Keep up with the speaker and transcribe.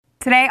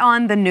Today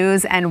on the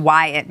news and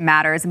why it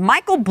matters,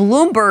 Michael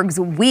Bloomberg's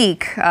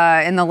week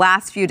in the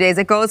last few days,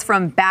 it goes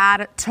from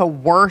bad to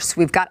worse.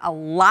 We've got a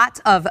lot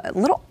of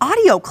little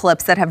audio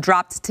clips that have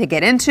dropped to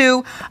get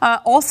into.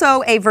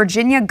 Also, a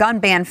Virginia gun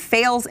ban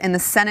fails in the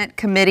Senate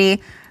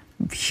committee.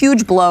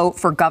 Huge blow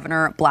for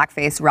Governor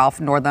Blackface Ralph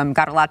Northam.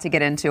 Got a lot to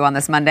get into on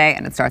this Monday,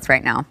 and it starts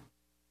right now.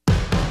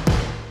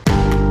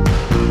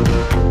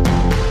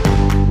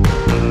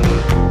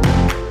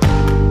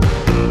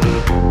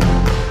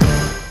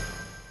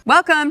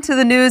 Welcome to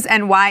the news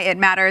and why it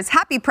matters.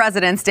 Happy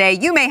President's Day.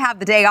 You may have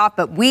the day off,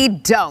 but we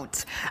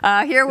don't.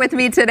 Here with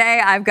me today,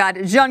 I've got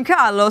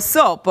Giancarlo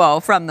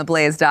Sopo from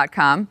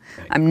theblaze.com.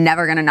 I'm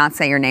never going to not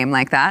say your name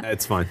like that.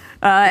 It's fine.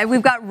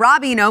 We've got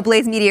Rob Eno,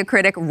 Blaze media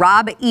critic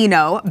Rob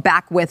Eno,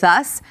 back with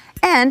us.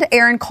 And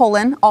Aaron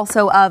Colin,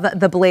 also of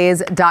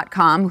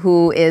theblaze.com,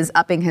 who is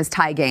upping his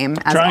tie game,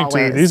 as trying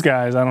always. To. These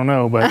guys, I don't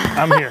know, but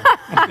I'm here.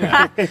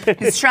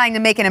 He's trying to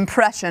make an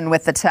impression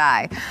with the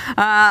tie.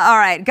 All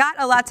right, got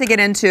a lot to get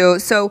into.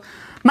 So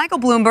Michael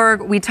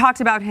Bloomberg, we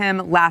talked about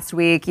him last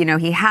week. You know,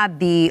 he had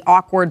the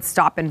awkward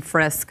stop and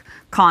frisk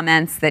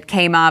comments that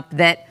came up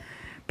that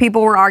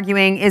people were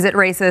arguing, is it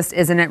racist,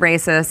 isn't it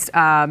racist?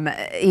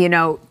 You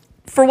know,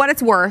 for what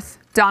it's worth,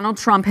 Donald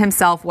Trump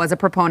himself was a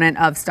proponent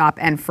of stop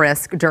and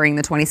frisk during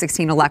the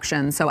 2016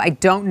 election. So I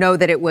don't know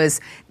that it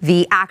was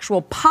the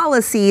actual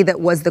policy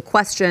that was the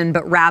question,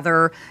 but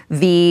rather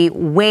the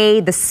way,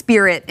 the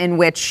spirit in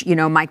which, you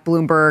know, Mike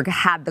Bloomberg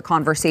had the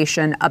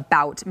conversation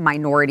about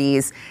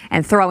minorities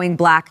and throwing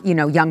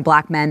young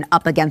black men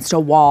up against a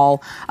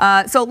wall.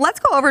 So let's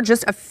go over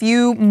just a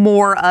few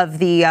more of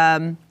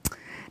the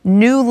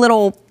new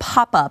little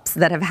pop-ups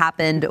that have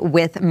happened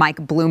with Mike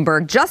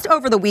Bloomberg just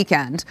over the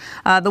weekend.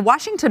 The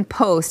Washington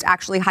Post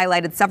actually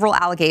highlighted several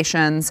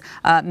allegations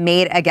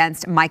made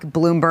against Mike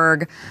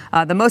Bloomberg,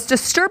 the most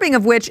disturbing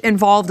of which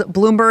involved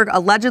Bloomberg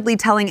allegedly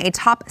telling a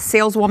top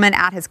saleswoman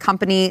at his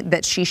company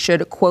that she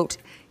should, quote,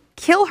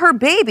 kill her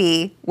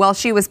baby while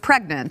she was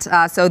pregnant.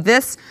 So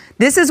this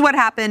is what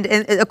happened.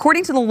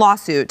 According to the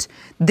lawsuit,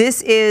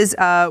 this is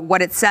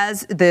what it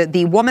says.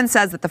 The woman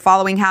says that the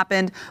following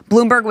happened.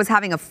 Bloomberg was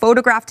having a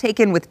photograph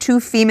taken with two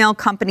female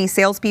company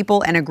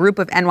salespeople and a group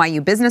of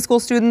NYU business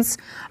school students.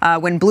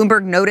 When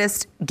Bloomberg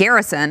noticed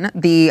Garrison,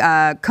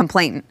 the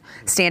complainant,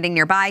 standing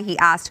nearby, he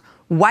asked,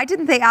 why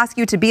didn't they ask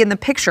you to be in the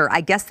picture?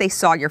 I guess they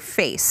saw your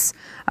face.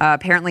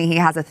 Apparently, he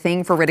has a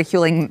thing for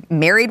ridiculing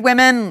married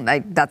women.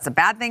 That's a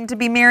bad thing to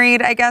be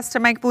married, I guess, to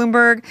Mike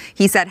Bloomberg.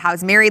 He said,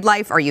 how's married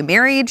life? Are you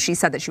married? She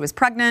said that she was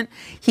pregnant.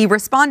 He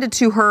responded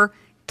to her,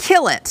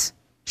 kill it.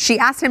 She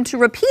asked him to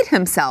repeat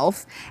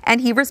himself,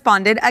 and he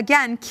responded,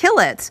 again, kill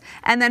it,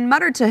 and then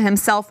muttered to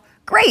himself,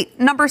 great,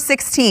 number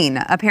 16,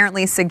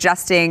 apparently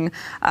suggesting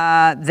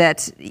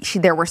that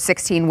there were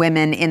 16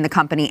 women in the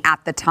company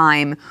at the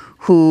time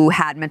who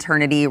had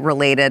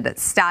maternity-related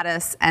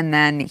status, and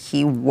then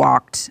he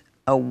walked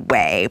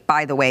away.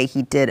 By the way,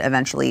 he did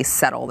eventually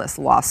settle this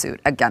lawsuit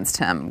against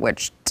him,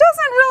 which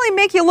doesn't really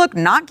make you look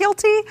not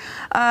guilty.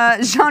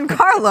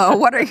 Giancarlo,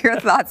 what are your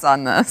thoughts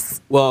on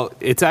this? Well,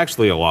 it's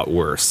actually a lot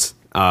worse.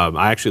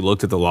 I actually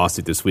looked at the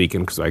lawsuit this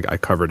weekend because I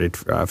covered it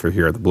for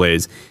here at The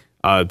Blaze.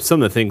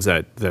 Some of the things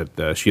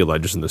that she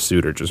alleges in the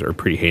suit are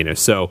pretty heinous.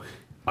 So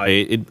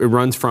it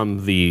runs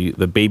from the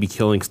baby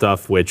killing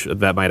stuff, which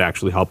that might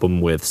actually help him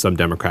with some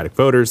Democratic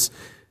voters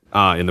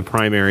in the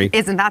primary.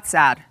 Isn't that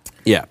sad?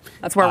 Yeah.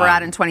 That's where we're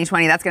at in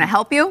 2020. That's going to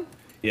help you?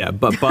 Yeah,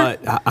 but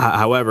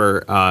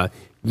however,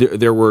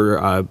 there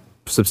were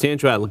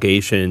substantial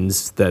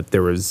allegations that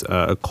there was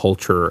a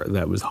culture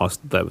that was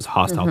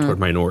hostile toward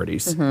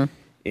minorities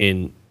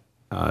in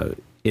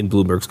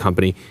Bloomberg's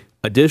company.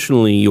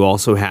 Additionally, you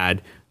also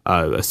had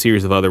a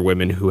series of other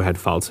women who had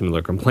filed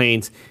similar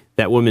complaints.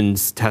 That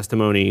woman's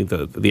testimony,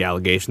 the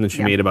allegation that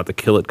she made about the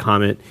kill it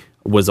comment,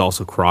 was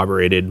also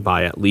corroborated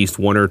by at least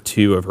one or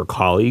two of her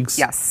colleagues.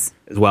 Yes.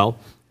 As well.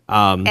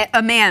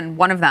 A man,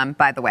 one of them,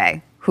 by the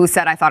way, who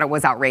said, I thought it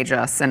was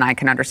outrageous, and I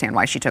can understand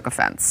why she took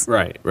offense.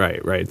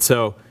 Right.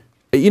 So,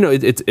 you know,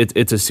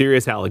 it's a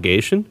serious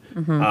allegation.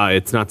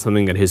 It's not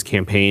something that his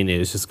campaign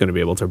is just going to be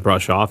able to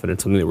brush off, and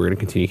it's something that we're going to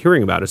continue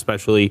hearing about,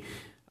 especially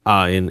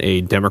in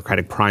a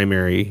Democratic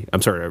primary,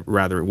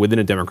 within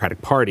a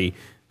Democratic Party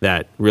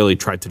that really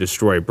tried to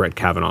destroy Brett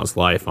Kavanaugh's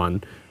life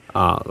on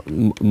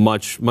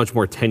much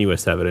more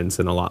tenuous evidence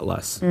and a lot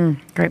less.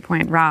 Great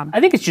point, Rob. I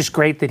think it's just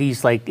great that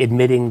he's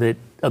admitting that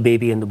a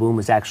baby in the womb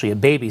is actually a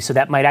baby, so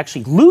that might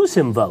actually lose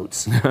him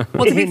votes.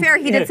 Well, to be fair,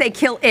 he did say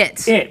kill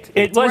it.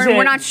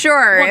 We're not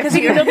sure. Well, because he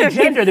didn't know the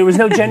gender. There was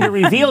no gender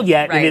revealed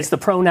yet, and it's the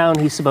pronoun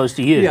he's supposed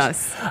to use.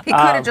 Yes. He could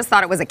have just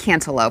thought it was a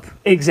cantaloupe.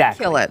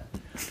 Exactly. Kill it.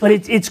 But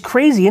it's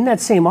crazy. In that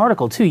same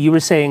article, too, you were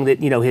saying that,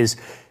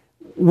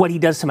 what he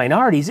does to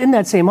minorities. In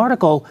that same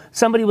article,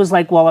 somebody was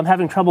like, well, I'm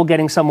having trouble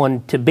getting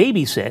someone to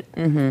babysit.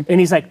 And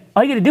he's like,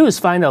 all you got to do is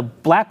find a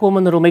black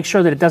woman that'll make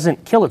sure that it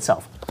doesn't kill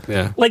itself.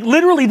 Yeah.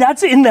 Literally,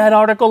 that's in that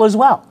article as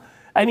well.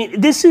 I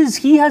mean,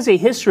 he has a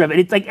history of it.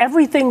 It's like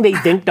everything they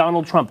think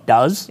Donald Trump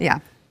does. Yeah.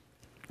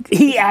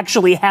 He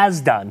actually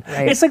has done.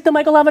 Right. It's like the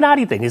Michael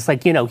Avenatti thing. It's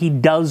like, he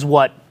does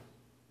what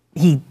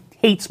he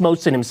hates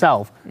most in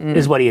himself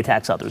is what he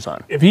attacks others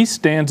on. If he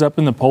stands up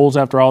in the polls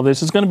after all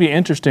this, it's going to be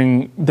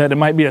interesting that it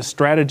might be a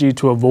strategy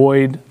to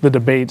avoid the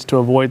debates, to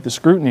avoid the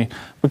scrutiny.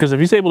 Because if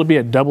he's able to be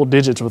at double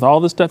digits with all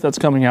the stuff that's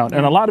coming out,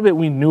 and a lot of it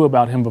we knew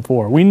about him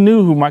before. We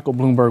knew who Michael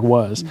Bloomberg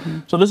was.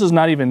 So this is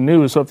not even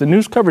news. So if the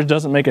news coverage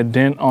doesn't make a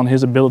dent on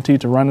his ability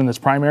to run in this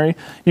primary,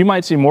 you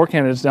might see more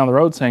candidates down the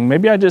road saying,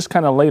 maybe I just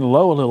kind of lay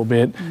low a little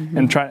bit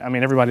and try. I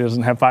mean, everybody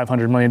doesn't have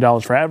 $500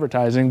 million for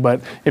advertising,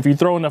 but if you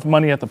throw enough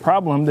money at the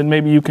problem, then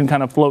maybe you can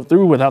kind of float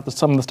through without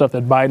some of the stuff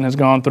that Biden has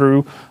gone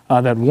through,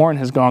 that Warren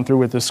has gone through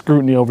with the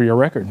scrutiny over your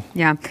record.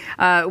 Yeah,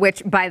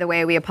 which, by the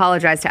way, we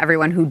apologize to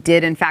everyone who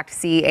did, in fact,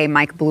 see a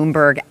Mike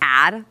Bloomberg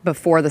ad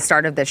before the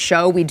start of this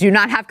show. We do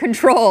not have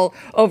control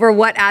over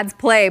what ads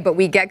play, but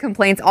we get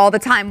complaints all the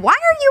time. Why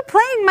are you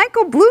playing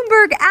Michael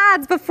Bloomberg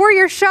ads before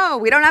your show?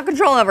 We don't have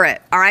control over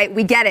it. All right,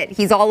 we get it.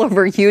 He's all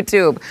over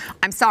YouTube.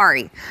 I'm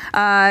sorry.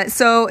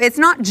 So it's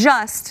not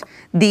just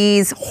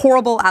these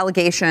horrible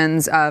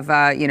allegations of,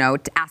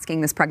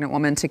 asking this pregnant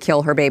woman to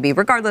kill her baby,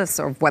 regardless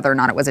of whether or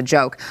not it was a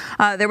joke.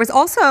 There was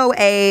also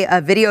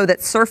a video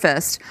that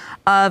surfaced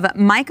of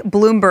Mike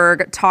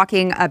Bloomberg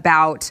talking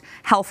about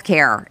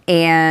healthcare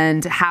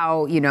and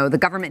how, the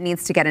government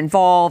needs to get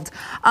involved.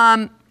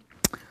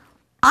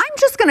 I'm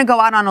just going to go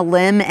out on a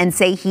limb and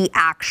say he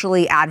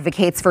actually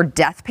advocates for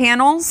death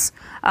panels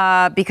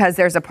because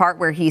there's a part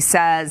where he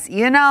says,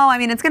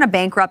 it's going to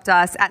bankrupt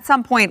us. At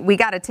some point, we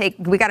got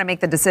to make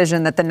the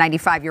decision that the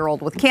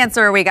 95-year-old with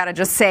cancer, we got to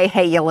just say,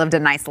 hey, you lived a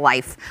nice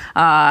life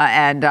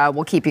and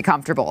we'll keep you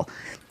comfortable.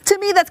 To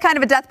me, that's kind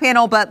of a death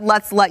panel, but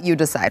let's let you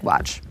decide.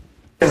 Watch.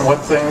 And what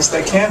things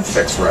they can't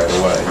fix right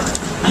away.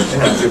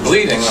 If you're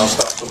bleeding, they'll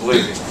stop the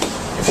bleeding.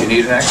 If you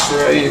need an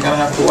X-ray, you're going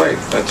to have to wait.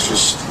 That's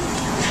just...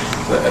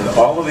 And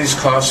all of these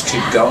costs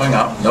keep going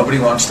up. Nobody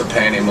wants to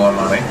pay any more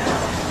money.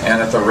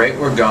 And at the rate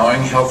we're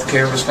going,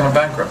 healthcare is going to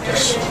bankrupt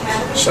us.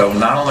 So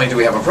not only do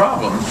we have a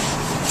problem,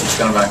 it's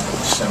going to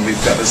bankrupt us. And we've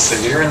got to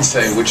sit here and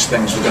say which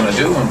things we're going to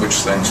do and which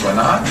things we're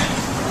not.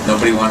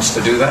 Nobody wants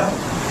to do that.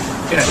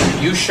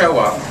 You show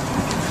up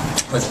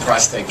with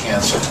prostate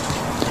cancer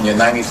and you're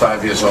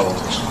 95 years old.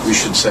 We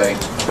should say,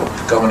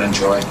 go and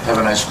enjoy, have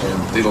an ice cream,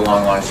 lead a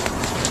long life.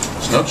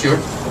 There's no cure.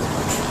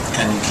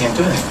 And you can't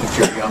do anything. If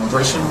you're a young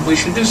person, we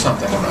should do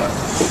something about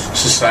it.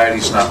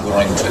 Society's not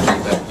willing to do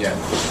that yet.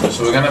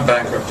 So we're going to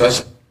bankrupt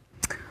us.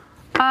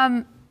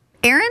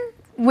 Aaron,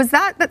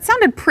 that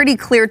sounded pretty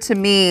clear to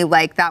me,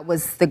 like that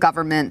was the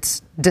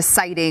government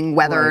deciding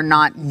whether or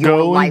not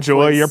your life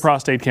enjoy your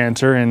prostate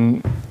cancer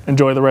and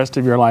enjoy the rest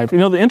of your life.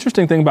 The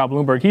interesting thing about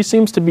Bloomberg, he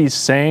seems to be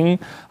saying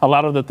a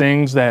lot of the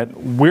things that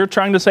we're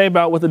trying to say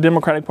about what the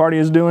Democratic Party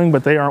is doing,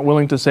 but they aren't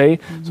willing to say.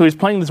 So he's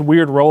playing this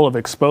weird role of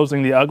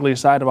exposing the ugly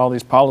side of all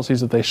these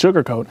policies that they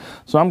sugarcoat.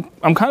 So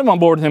I'm kind of on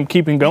board with him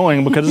keeping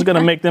going because it's going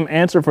to make them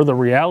answer for the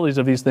realities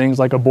of these things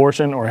like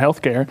abortion or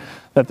healthcare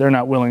that they're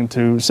not willing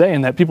to say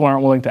and that people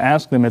aren't willing to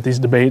ask them at these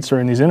debates or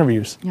in these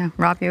interviews. Yeah,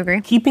 Rob, you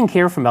agree? Keeping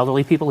care from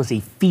elderly people is a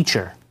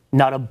feature,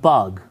 not a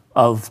bug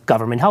of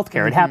government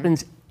healthcare. It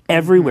happens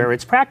everywhere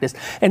it's practiced.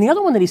 And the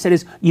other one that he said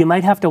is you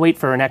might have to wait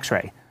for an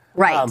X-ray.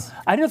 Right.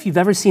 I don't know if you've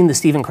ever seen the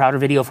Steven Crowder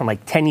video from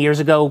like 10 years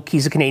ago.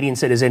 He's a Canadian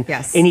citizen.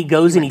 Yes. And he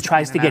goes and he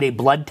tries to get a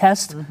blood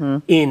test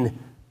in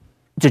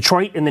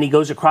Detroit, and then he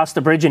goes across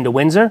the bridge into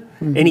Windsor,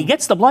 and he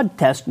gets the blood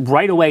test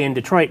right away in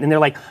Detroit. And they're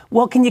like,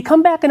 well, can you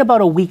come back in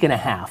about a week and a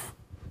half?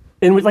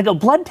 And with like a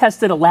blood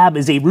test at a lab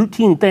is a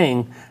routine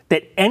thing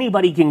that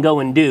anybody can go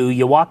and do.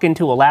 You walk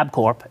into a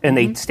LabCorp and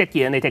they stick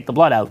you and they take the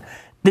blood out.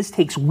 This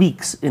takes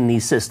weeks in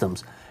these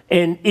systems.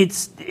 And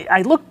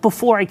I looked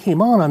before I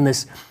came on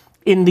this.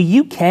 In the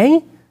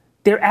UK,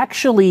 they're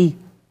actually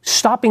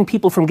stopping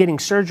people from getting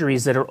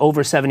surgeries that are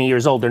over 70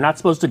 years old. They're not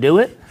supposed to do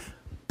it.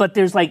 But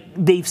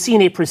they've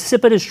seen a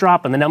precipitous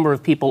drop in the number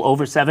of people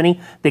over 70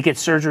 that get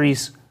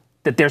surgeries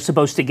that they're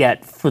supposed to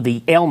get for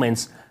the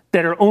ailments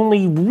that are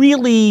only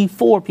really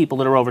for people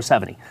that are over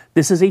 70.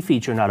 This is a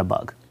feature, not a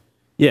bug.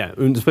 Yeah,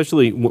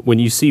 especially when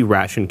you see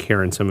ration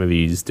care in some of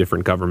these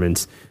different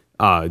governments,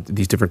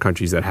 these different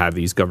countries that have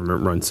these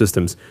government-run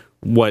systems,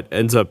 what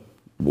ends up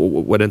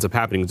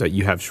happening is that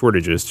you have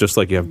shortages. Just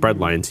like you have bread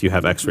lines, you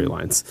have X-ray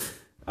lines.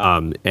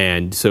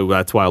 And so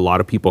that's why a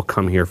lot of people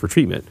come here for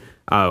treatment.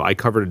 I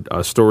covered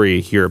a story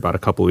here about a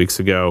couple of weeks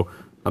ago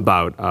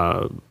about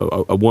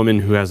a woman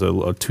who has a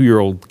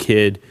 2-year-old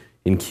kid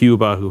in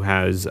Cuba who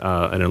has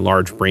an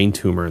enlarged brain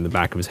tumor in the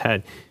back of his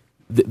head.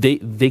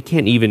 They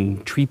can't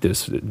even treat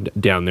this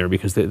down there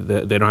because they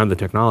don't have the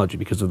technology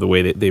because of the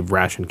way that they've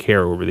rationed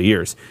care over the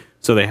years.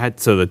 So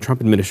the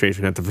Trump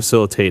administration had to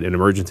facilitate an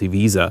emergency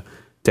visa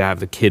to have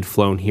the kid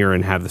flown here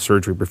and have the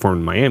surgery performed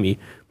in Miami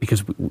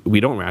because we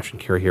don't ration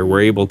care here.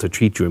 We're able to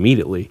treat you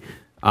immediately.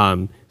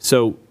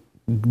 So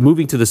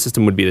moving to the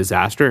system would be a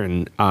disaster,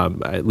 and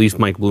at least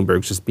Mike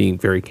Bloomberg's just being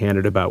very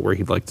candid about where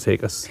he'd like to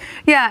take us.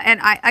 Yeah, and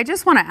I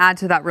just want to add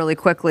to that really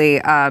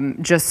quickly,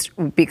 just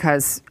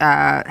because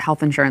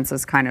health insurance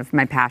is kind of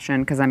my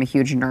passion, because I'm a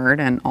huge nerd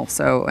and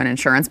also an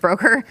insurance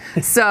broker.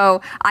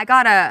 So I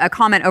got a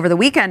comment over the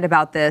weekend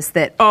about this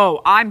that,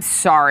 oh, I'm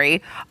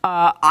sorry,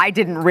 I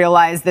didn't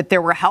realize that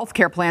there were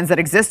healthcare plans that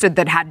existed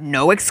that had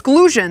no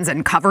exclusions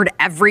and covered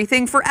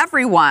everything for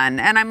everyone.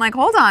 And I'm like,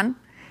 hold on.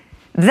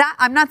 That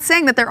I'm not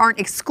saying that there aren't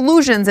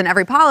exclusions in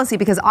every policy,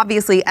 because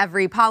obviously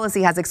every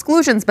policy has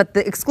exclusions, but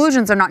the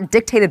exclusions are not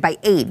dictated by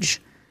age.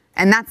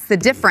 And that's the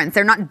difference.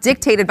 They're not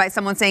dictated by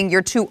someone saying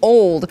you're too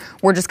old,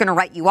 we're just going to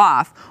write you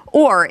off.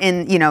 Or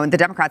in the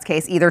Democrats'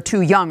 case, either too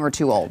young or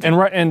too old.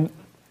 And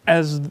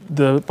as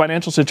the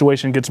financial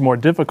situation gets more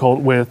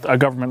difficult with a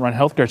government-run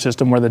healthcare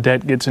system where the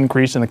debt gets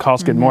increased and the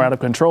costs get more out of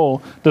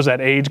control, does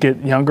that age get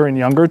younger and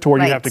younger to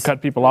where you have to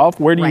cut people off?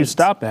 Where do you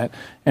stop that?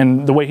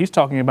 And the way he's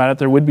talking about it,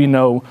 there would be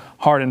no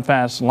hard and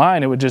fast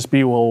line. It would just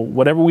be, well,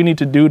 whatever we need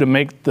to do to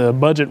make the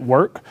budget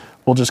work,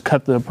 we'll just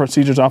cut the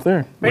procedures off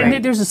there. Right.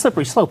 And there's a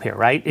slippery slope here,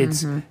 right?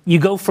 It's you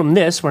go from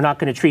this, we're not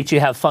going to treat you,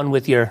 have fun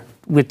with your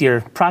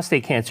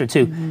prostate cancer,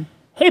 to,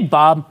 hey,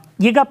 Bob,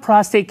 you got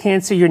prostate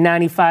cancer, you're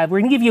 95, we're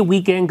going to give you a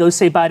weekend, go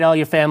say bye to all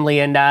your family,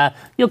 and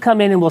you'll come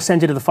in and we'll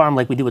send you to the farm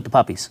like we do with the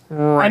puppies.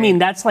 Right. I mean,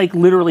 that's like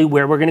literally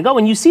where we're going to go.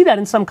 And you see that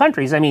in some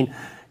countries. I mean,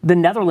 the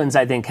Netherlands,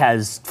 I think,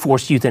 has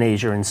forced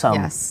euthanasia in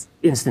some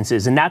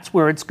instances, and that's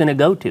where it's going to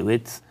go to.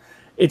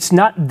 It's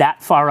not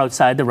that far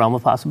outside the realm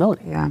of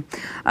possibility.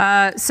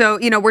 Yeah. So,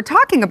 we're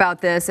talking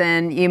about this,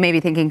 and you may be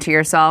thinking to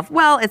yourself,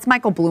 well, it's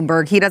Michael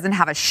Bloomberg. He doesn't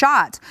have a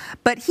shot.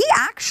 But he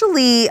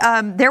actually,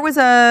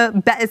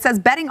 it says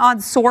betting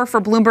odds soar for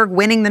Bloomberg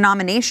winning the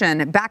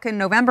nomination. Back in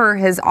November,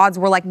 his odds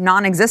were like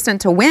non-existent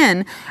to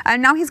win.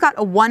 And now he's got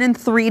a 1 in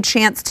 3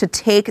 chance to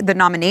take the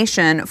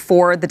nomination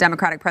for the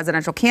Democratic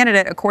presidential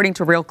candidate, according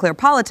to Real Clear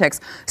Politics.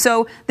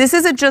 So this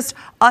isn't just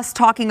us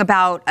talking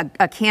about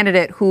a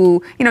candidate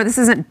who, this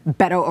isn't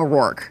Beto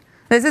O'Rourke.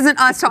 This isn't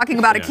us talking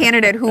about a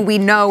candidate who we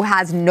know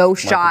has no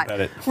shot,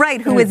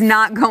 who is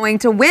not going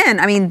to win.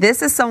 I mean,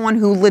 this is someone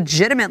who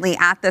legitimately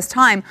at this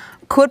time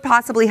could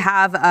possibly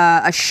have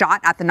a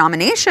shot at the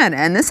nomination.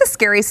 And this is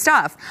scary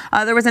stuff.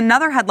 There was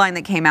another headline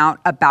that came out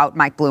about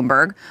Mike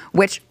Bloomberg,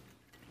 which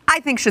I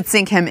think should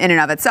sink him in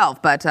and of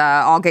itself, but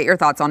I'll get your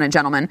thoughts on it,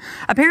 gentlemen.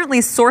 Apparently,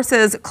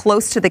 sources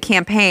close to the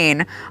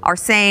campaign are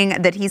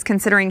saying that he's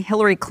considering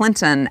Hillary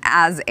Clinton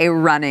as a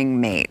running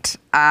mate.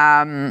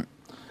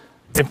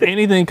 If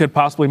anything could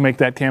possibly make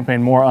that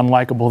campaign more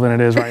unlikable than it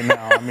is right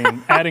now, I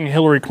mean, adding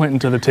Hillary Clinton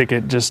to the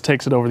ticket just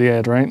takes it over the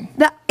edge, right?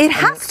 It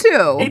has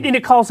to. And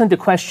it calls into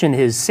question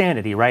his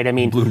sanity, right? I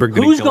mean, Bloomberg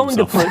who's going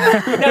to put...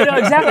 No,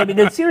 exactly. I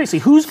mean, seriously,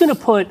 who's going to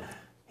put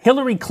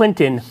Hillary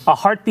Clinton a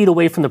heartbeat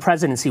away from the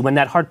presidency when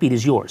that heartbeat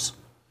is yours?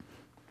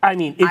 I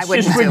mean, it's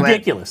just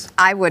ridiculous.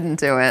 I wouldn't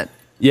do it.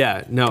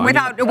 Yeah, no.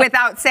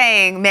 Without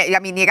saying, I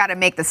mean, you got to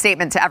make the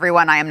statement to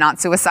everyone, I am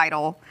not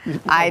suicidal.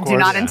 I do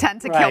not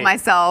intend to kill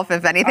myself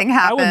if anything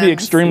happens. I would be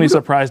extremely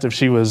surprised if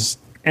she was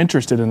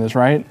interested in this,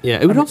 right? Yeah,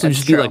 it would also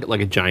just be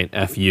like a giant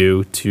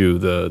FU to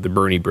the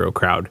Bernie bro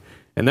crowd.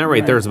 And that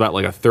right there is about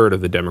like a third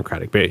of the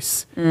Democratic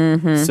base.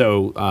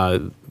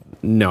 So,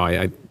 no,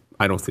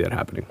 I don't see that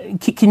happening.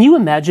 Can you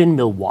imagine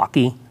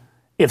Milwaukee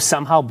if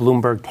somehow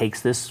Bloomberg takes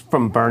this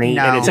from Bernie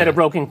and it's at a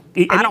broken...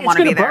 I don't want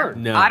to be there.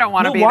 No. I don't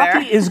want to be there.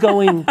 Milwaukee is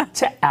going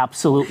to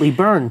absolutely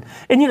burn.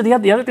 And the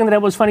other thing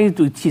that was funny,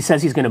 he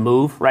says he's going to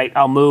move, right?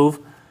 I'll move.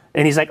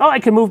 And he's like, oh, I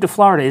can move to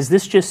Florida. Is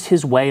this just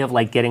his way of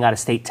like getting out of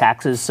state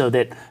taxes so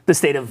that the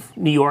state of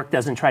New York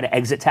doesn't try to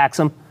exit tax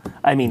him?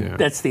 I mean,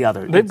 that's the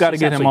other. They've got to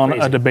get him on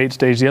a debate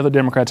stage. The other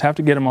Democrats have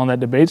to get him on that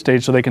debate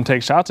stage so they can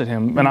take shots at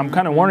him. And I'm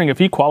kind of wondering if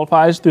he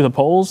qualifies through the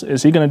polls,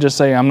 is he going to just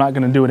say, I'm not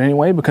going to do it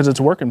anyway because it's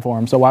working for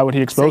him? So why would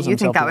he expose himself? So you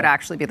think that would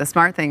actually be the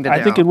smart thing to do?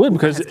 I think it would,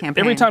 because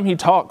every time he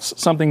talks,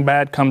 something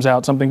bad comes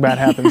out, something bad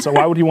happens. So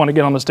why would he want to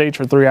get on the stage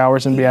for 3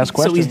 hours and be asked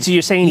questions? So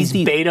you're saying he's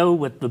Beto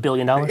with the $1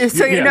 billion?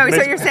 So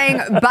you're saying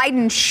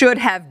Biden should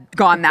have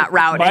gone that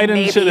route.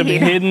 Biden should have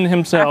hidden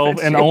himself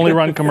and only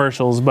run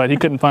commercials, but he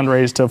couldn't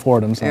fundraise to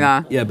afford them. So.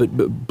 Yeah, but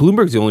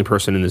Bloomberg's the only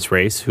person in this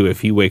race who,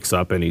 if he wakes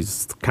up and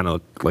he's kind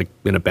of like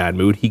in a bad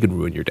mood, he could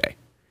ruin your day.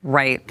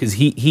 Right. Because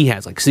he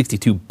has like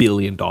 $62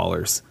 billion.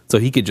 So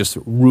he could just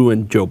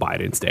ruin Joe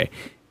Biden's day.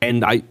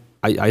 And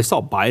I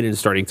saw Biden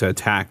starting to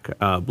attack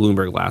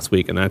Bloomberg last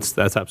week, and that's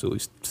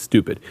absolutely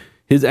stupid.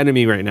 His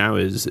enemy right now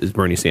is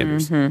Bernie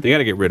Sanders. They got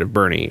to get rid of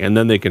Bernie, and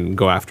then they can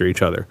go after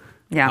each other.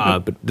 Yeah.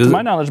 But to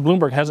my knowledge,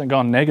 Bloomberg hasn't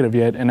gone negative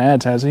yet in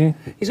ads, has he?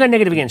 He's gone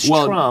negative against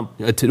Trump.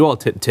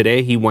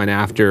 Today he went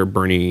after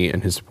Bernie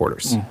and his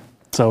supporters.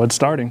 So it's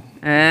starting.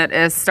 It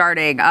is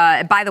starting.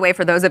 By the way,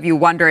 for those of you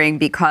wondering,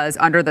 because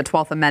under the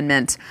 12th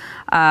Amendment,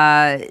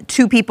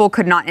 two people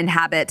could not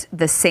inhabit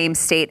the same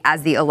state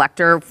as the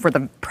elector for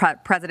the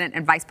president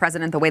and vice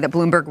president. The way that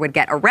Bloomberg would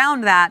get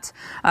around that,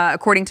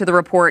 according to the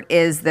report,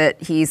 is that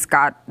he's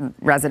got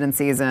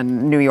residencies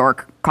in New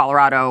York,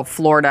 Colorado,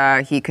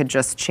 Florida. He could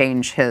just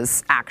change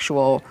his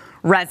actual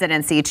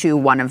residency to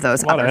one of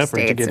those other states. A lot of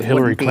effort to get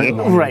Hillary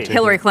Clinton. Right.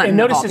 Hillary Clinton. And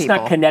notice it's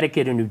not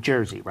Connecticut or New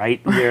Jersey,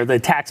 right? Where the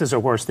taxes are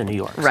worse than New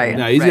York. Right.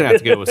 No, he's going to have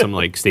to go with something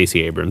like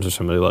Stacey Abrams or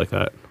somebody like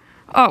that.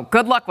 Oh,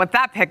 good luck with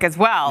that pick as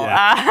well.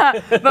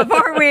 Yeah.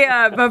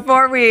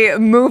 Before we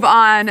move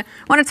on, I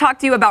want to talk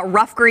to you about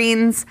Rough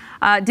Greens.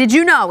 Did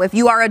you know, if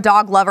you are a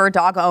dog lover,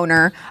 dog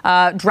owner,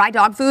 dry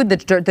dog food,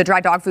 the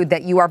dry dog food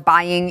that you are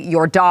buying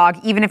your dog,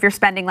 even if you're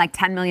spending like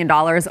 $10 million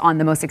on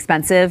the most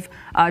expensive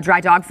dry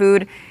dog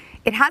food,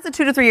 it has a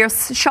 2 to 3 year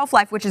shelf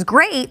life, which is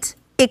great,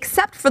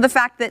 except for the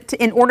fact that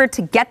in order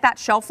to get that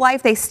shelf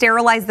life, they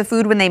sterilize the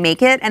food when they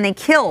make it, and they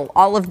kill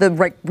all of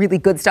the really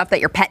good stuff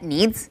that your pet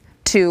needs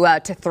to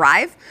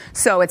thrive.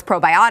 So it's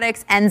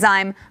probiotics,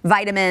 enzyme,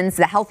 vitamins,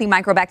 the healthy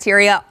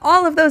microbacteria.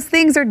 All of those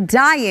things are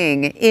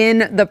dying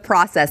in the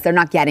process. They're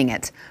not getting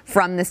it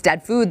from this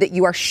dead food that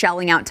you are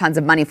shelling out tons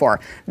of money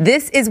for.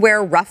 This is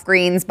where Rough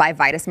Greens by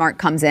Vitasmart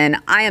comes in.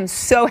 I am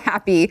so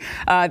happy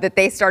that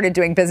they started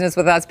doing business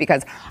with us,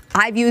 because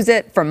I've used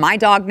it for my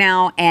dog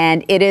now,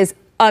 and it is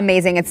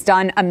amazing. It's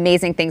done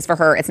amazing things for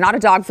her. It's not a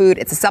dog food.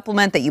 It's a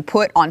supplement that you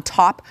put on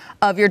top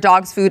of your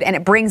dog's food, and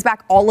it brings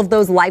back all of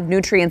those live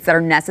nutrients that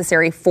are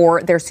necessary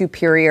for their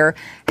superior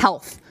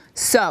health.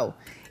 So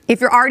if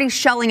you're already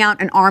shelling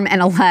out an arm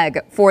and a leg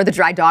for the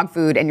dry dog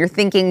food and you're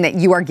thinking that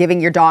you are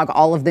giving your dog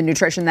all of the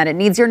nutrition that it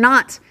needs, you're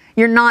not.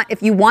 You're not.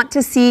 If you want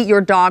to see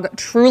your dog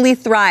truly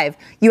thrive,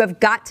 you have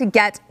got to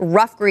get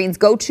Rough Greens.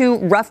 Go to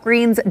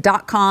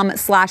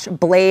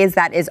roughgreens.com/blaze.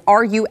 That is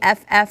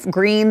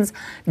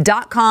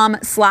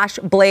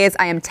ruffgreens.com/blaze.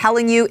 I am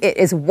telling you, it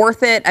is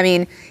worth it. I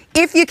mean,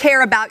 if you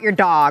care about your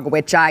dog,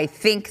 which I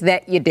think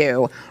that you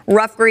do,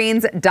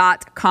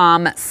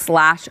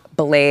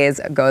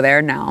 roughgreens.com/blaze. Go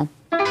there now.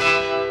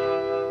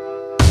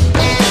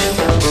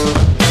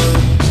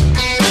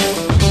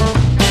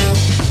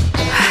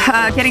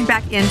 Getting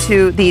back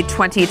into the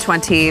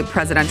 2020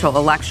 presidential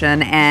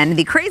election and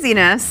the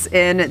craziness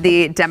in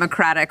the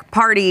Democratic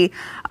Party,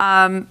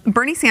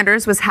 Bernie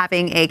Sanders was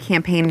having a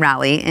campaign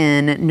rally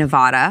in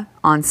Nevada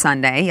on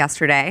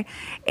yesterday,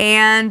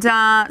 and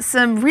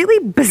some really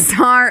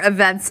bizarre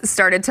events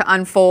started to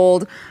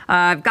unfold.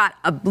 I've got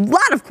a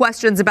lot of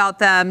questions about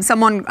them.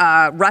 Someone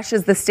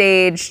rushes the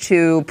stage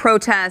to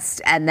protest,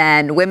 and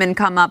then women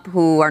come up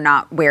who are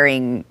not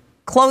wearing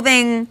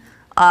clothing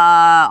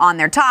on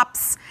their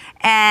tops.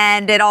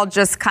 And it all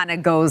just kind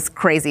of goes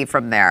crazy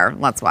from there.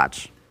 Let's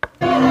watch.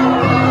 Oh,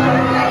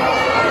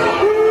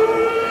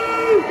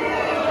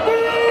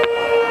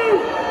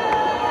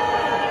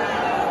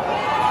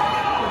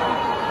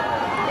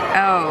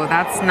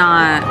 that's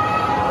not...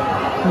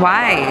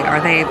 Why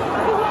are they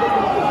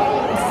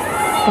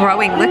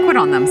throwing liquid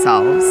on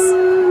themselves?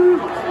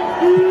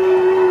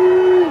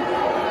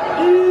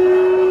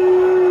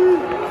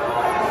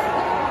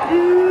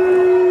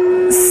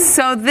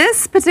 So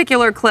this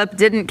particular clip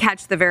didn't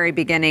catch the very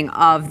beginning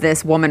of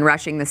this woman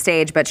rushing the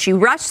stage, but she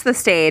rushed the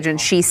stage and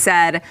she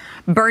said,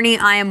 "Bernie,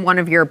 I am one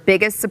of your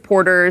biggest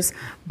supporters,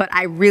 but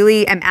I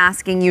really am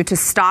asking you to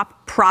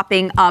stop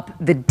propping up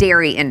the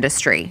dairy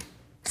industry.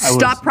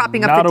 Stop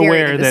propping up the dairy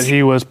industry." Not aware that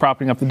he was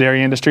propping up the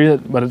dairy industry,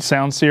 but it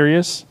sounds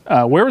serious.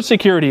 Where was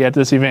security at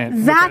this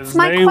event? That's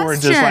my question. They were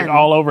just like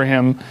all over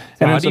him.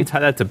 And how do you tie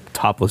that to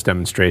topless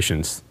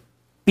demonstrations?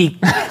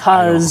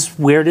 Because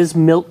where does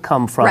milk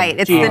come from? Right,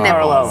 it's the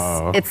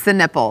nipples. It's the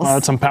nipples.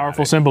 That's some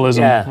powerful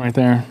symbolism right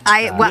there.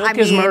 Milk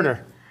is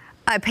murder.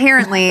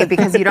 Apparently,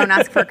 because you don't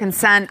ask for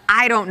consent.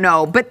 I don't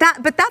know. But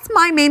that's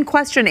my main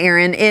question,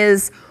 Aaron,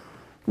 is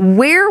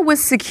where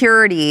was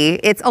security?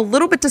 It's a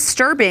little bit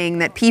disturbing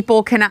that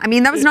people can. I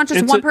mean, that was not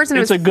just one person.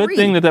 It's a good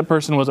thing that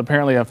person was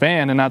apparently a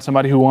fan and not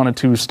somebody who wanted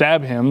to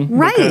stab him.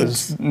 Right.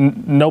 Because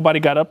nobody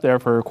got up there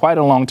for quite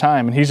a long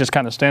time, and he's just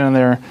kind of standing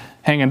there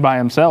hanging by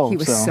himself. He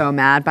was so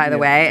mad, by the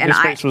way. And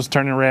his face was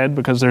turning red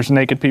because there's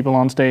naked people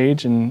on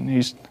stage, and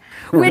he's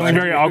feeling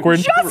very awkward.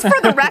 Just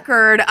for the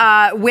record,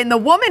 when the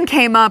woman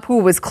came up who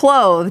was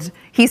clothed,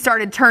 he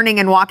started turning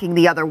and walking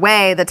the other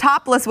way. The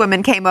topless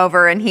woman came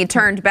over, and he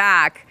turned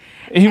back.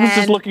 He was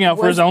just looking out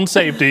for his own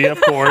safety,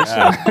 of course.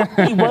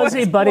 He was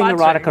a budding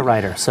erotica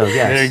writer, so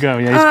yes. There you go.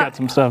 Yeah, he's got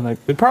some stuff.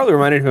 It probably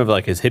reminded him of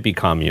like his hippie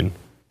commune.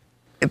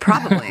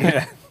 Probably.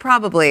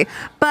 Probably.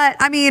 But,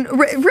 I mean,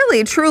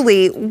 really,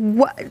 truly,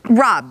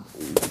 Rob,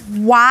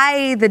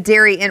 why the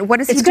dairy? And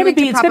what is he doing to prop up the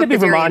dairy industry? It's going to be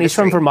Vermont. He's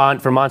from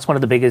Vermont. Vermont's one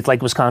of the biggest,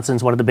 like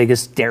Wisconsin's one of the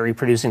biggest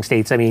dairy-producing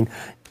states. I mean,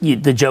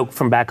 the joke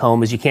from back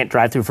home is you can't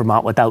drive through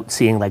Vermont without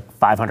seeing like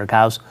 500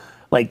 cows.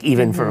 Like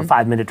even for a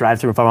 5-minute drive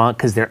through Vermont,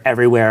 because they're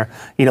everywhere.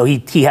 You know,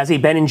 he has a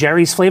Ben &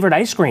 Jerry's flavored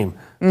ice cream.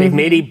 They've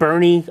made a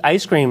Bernie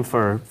ice cream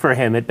for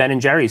him at Ben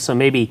 & Jerry's. So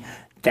maybe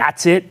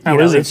that's it. You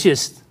know, it's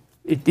just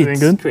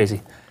it's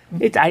crazy.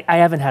 I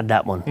haven't had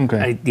that one.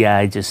 Okay.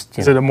 I just.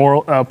 Is it a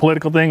moral,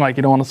 political thing? Like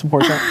you don't want to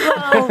support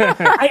that?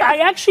 I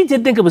actually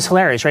did think it was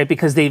hilarious, right?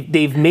 Because they're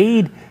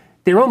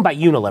owned by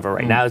Unilever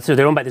right now, so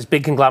they're owned by this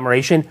big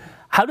conglomeration.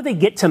 How do they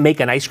get to make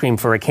an ice cream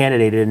for a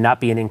candidate and not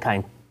be an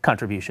in-kind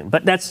contribution?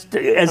 But that's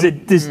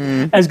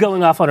as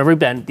going off on a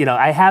rib end.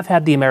 I have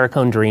had the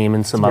Americone Dream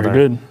and some other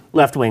good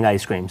left-wing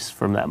ice creams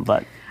from them,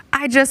 but.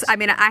 I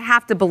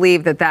have to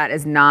believe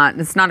it's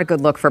not a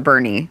good look for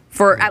Bernie,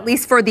 at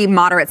least for the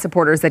moderate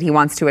supporters that he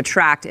wants to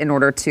attract in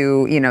order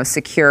to,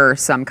 secure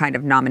some kind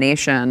of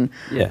nomination.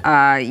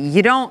 Yeah.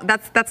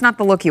 That's not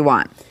the look you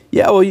want.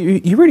 Yeah, well,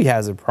 he already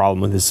has a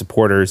problem with his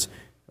supporters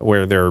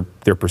where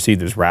they're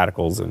perceived as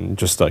radicals and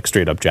just like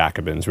straight up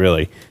Jacobins,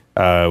 really.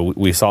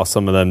 We saw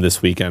some of them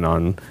this weekend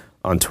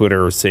on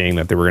Twitter saying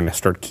that they were going to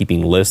start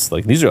keeping lists.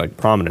 Like, these are like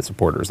prominent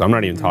supporters. I'm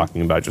not even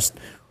talking about just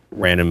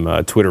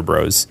random Twitter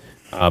bros.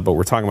 But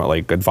we're talking about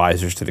like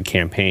advisors to the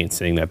campaign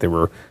saying that they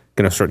were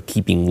going to start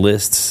keeping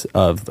lists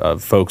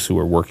of folks who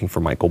are working for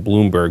Michael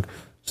Bloomberg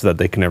so that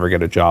they can never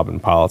get a job in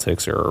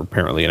politics or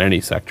apparently in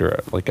any sector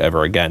like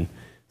ever again.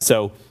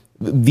 So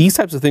these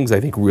types of things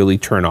I think really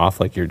turn off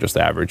like your just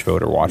average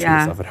voter watching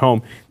this stuff at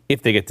home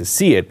if they get to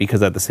see it,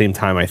 because at the same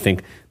time I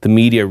think the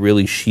media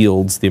really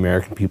shields the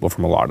American people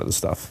from a lot of the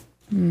stuff.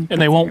 And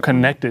they won't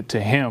connect it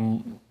to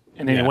him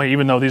in any way,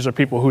 even though these are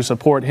people who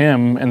support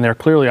him and they're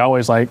clearly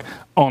always like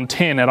on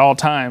 10 at all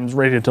times,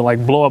 ready to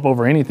like blow up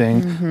over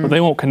anything, but they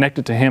won't connect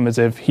it to him as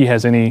if he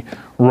has any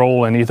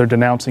role in either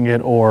denouncing it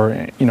or,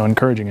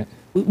 encouraging it.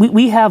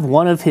 We have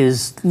one of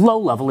his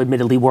low-level,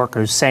 admittedly,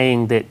 workers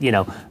saying that,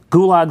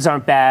 gulags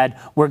aren't bad,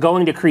 we're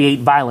going to create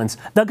violence.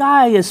 The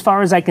guy, as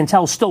far as I can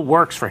tell, still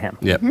works for him.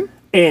 Yep.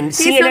 And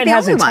CNN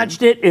hasn't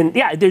touched it, and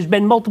there's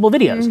been multiple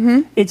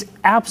videos. It's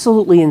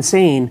absolutely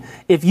insane.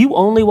 If you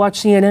only watch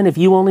CNN, if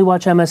you only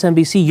watch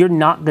MSNBC, you're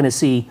not going to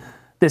see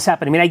this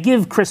happen. I mean, I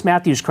give Chris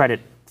Matthews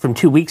credit from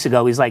 2 weeks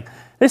ago. He's like,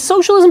 this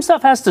socialism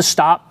stuff has to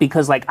stop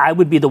because, like, I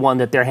would be the one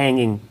that they're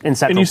hanging in Central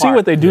Park. And you see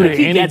what they do to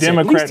any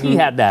Democrat. He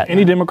had that.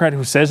 Any Democrat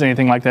who says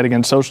anything like that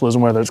against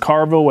socialism, whether it's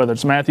Carville, whether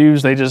it's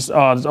Matthews, they just,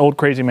 this old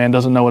crazy man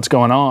doesn't know what's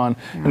going on,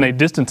 and they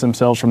distance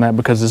themselves from that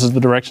because this is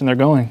the direction they're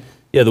going.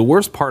 Yeah, the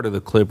worst part of the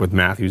clip with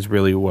Matthews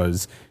really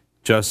was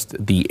just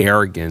the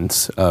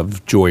arrogance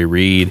of Joy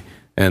Reid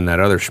and that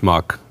other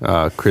schmuck,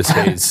 Chris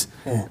Hayes.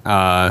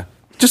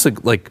 Just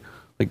like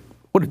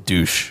what a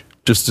douche.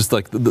 Just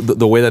like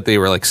the way that they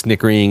were like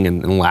snickering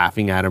and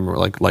laughing at him or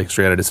like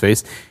straight at his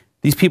face.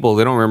 These people,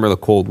 they don't remember the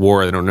Cold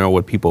War. They don't know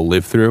what people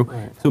lived through.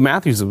 Right. So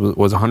Matthews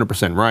was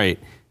 100% right.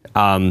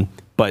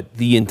 But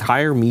the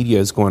entire media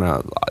is going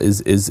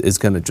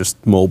to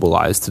just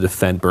mobilize to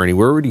defend Bernie.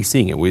 We're already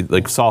seeing it. We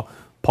saw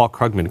Paul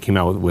Krugman came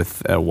out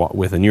with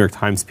a New York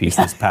Times piece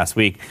this past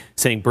week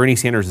saying Bernie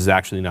Sanders is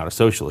actually not a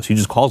socialist. He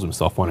just calls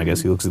himself one. I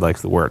guess he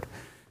likes the word.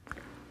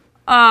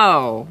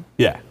 Oh.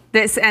 Yeah.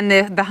 This and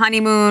the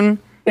honeymoon.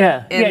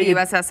 In the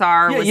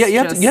USSR. Was you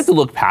have to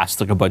look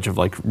past like a bunch of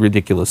like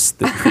ridiculous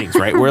things,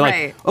 right? Where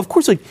like, of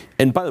course, like,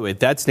 and by the way,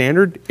 that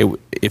standard,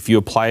 if you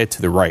apply it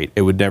to the right,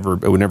 it would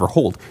never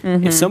hold.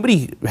 If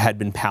somebody had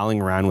been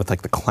palling around with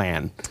like the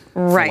Klan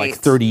for like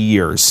 30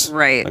 years,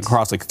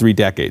 across like 3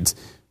 decades,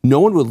 no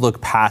one would look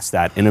past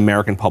that in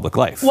American public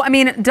life. Well, I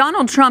mean,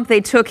 Donald Trump,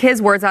 they took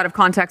his words out of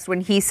context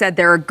when he said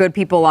there are good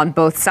people on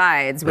both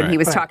sides when he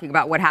was talking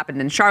about what happened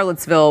in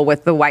Charlottesville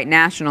with the white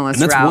nationalist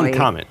and that's rally. One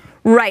comment.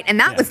 Right, and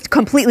that was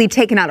completely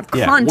taken out of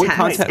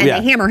context, and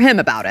they hammer him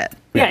about it.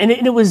 Yeah, and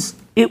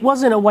it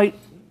wasn't a white.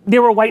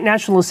 There were white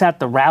nationalists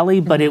at the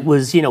rally, but it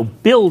was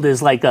billed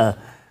as like a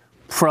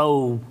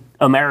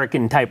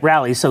pro-American type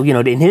rally. So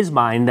in his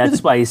mind,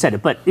 that's why he said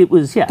it. But it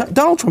was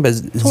Donald Trump has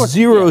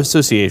zero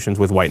associations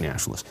with white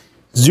nationalists,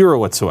 zero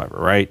whatsoever.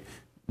 Right?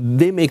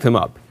 They make them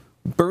up.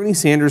 Bernie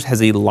Sanders has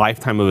a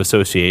lifetime of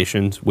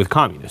associations with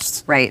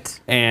communists. Right.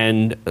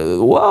 And,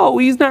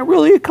 he's not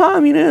really a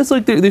communist.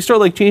 Like, they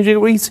start, like,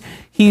 changing it.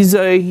 He's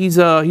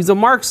a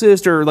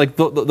Marxist, or, like,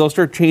 they'll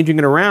start changing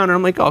it around. And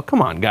I'm like, oh, come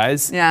on,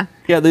 guys. Yeah.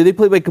 Yeah, they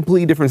play by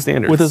completely different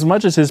standards. With as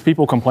much as his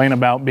people complain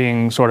about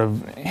being sort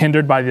of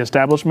hindered by the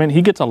establishment,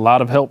 he gets a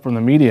lot of help from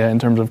the media in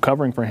terms of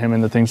covering for him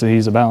and the things that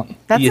he's about.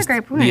 That's a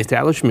great point. The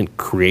establishment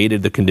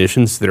created the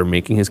conditions that are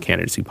making his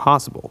candidacy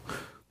possible.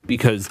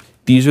 Because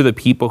these are the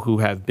people who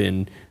have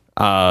been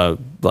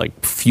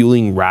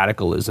fueling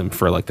radicalism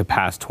for like the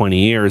past 20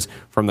 years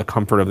from the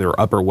comfort of their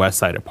Upper West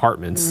Side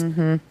apartments,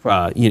 and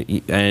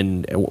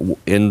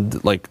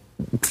like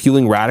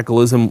fueling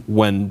radicalism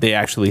when they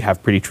actually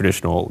have pretty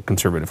traditional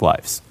conservative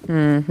lives.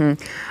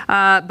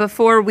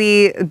 Before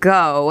we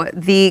go,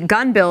 the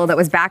gun bill that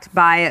was backed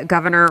by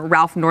Governor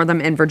Ralph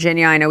Northam in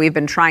Virginia. I know we've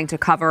been trying to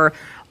cover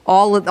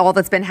all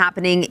that's been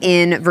happening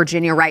in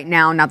Virginia right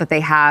now that they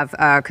have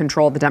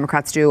control, the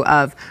Democrats do,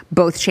 of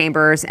both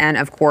chambers and,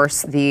 of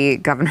course, the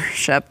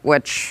governorship,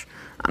 which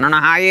I don't know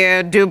how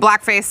you do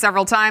blackface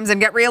several times and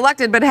get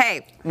reelected, but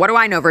hey, what do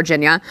I know,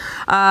 Virginia?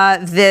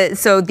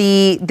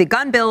 The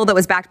gun bill that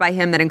was backed by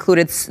him that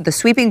included the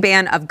sweeping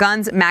ban of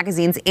guns,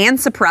 magazines, and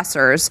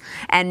suppressors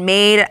and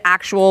made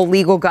actual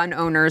legal gun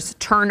owners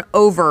turn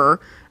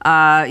over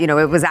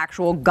it was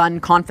actual gun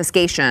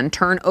confiscation.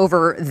 Turn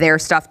over their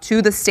stuff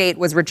to the state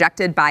was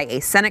rejected by a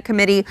Senate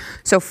committee.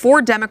 So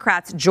 4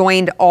 Democrats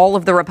joined all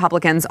of the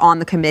Republicans on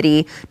the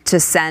committee to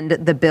send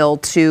the bill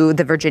to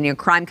the Virginia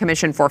Crime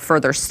Commission for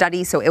further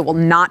study. So it will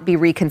not be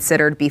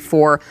reconsidered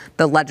before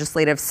the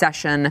legislative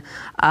session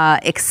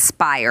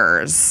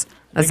expires.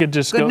 That's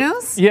good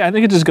news? Yeah, I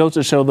think it just goes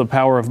to show the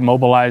power of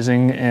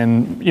mobilizing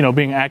and,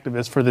 being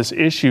activists for this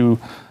issue.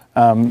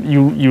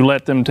 You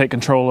let them take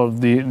control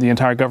of the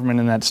entire government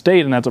in that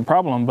state, and that's a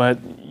problem. But,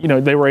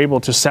 they were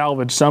able to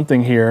salvage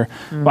something here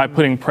by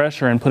putting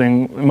pressure and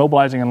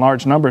mobilizing in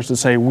large numbers to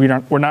say we're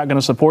not going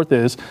to support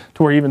this,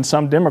 to where even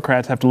some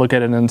Democrats have to look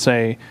at it and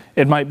say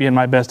it might be in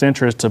my best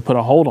interest to put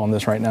a hold on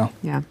this right now.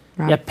 Yeah.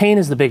 Right. Yeah, pain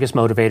is the biggest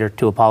motivator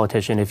to a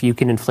politician. If you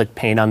can inflict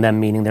pain on them,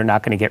 meaning they're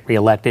not going to get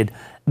reelected,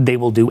 they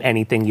will do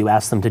anything you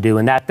ask them to do.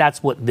 And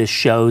that's what this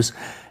shows.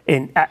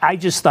 And I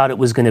just thought it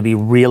was going to be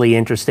really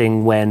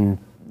interesting when,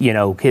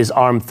 his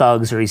armed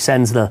thugs, or he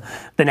sends the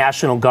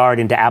National Guard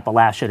into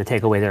Appalachia to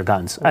take away their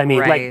guns. I mean,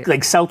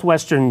 like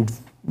southwestern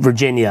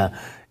Virginia,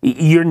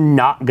 you're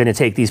not going to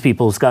take these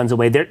people's guns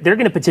away. They're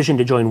going to petition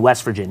to join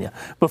West Virginia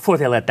before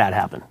they let that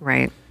happen.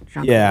 Right.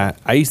 Yeah,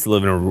 I used to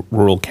live in a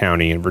rural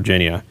county in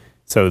Virginia.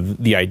 So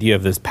the idea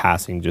of this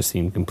passing just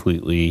seemed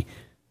completely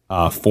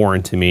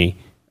foreign to me.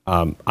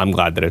 I'm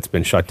glad that it's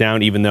been shut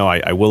down, even though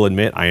I will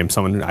admit I am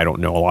someone, I don't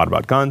know a lot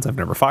about guns. I've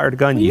never fired a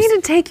gun. We need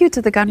to take you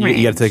to the gun range.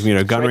 You got to take me to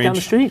a gun range. Down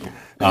the street.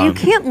 You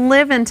can't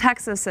live in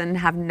Texas and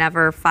have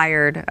never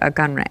fired a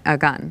gun.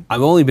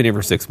 I've only been here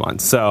for 6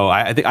 months, so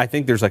I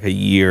think there's like a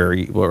year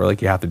where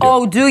you have to do.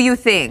 Oh, do you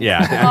think?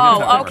 Yeah.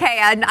 Oh, okay.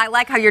 And I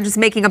like how you're just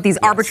making up these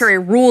arbitrary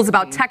rules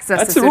about Texas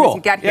That's as the soon rule. as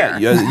you get here.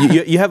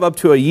 Yeah, you have up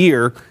to a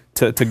year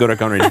to go to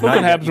gun range. Look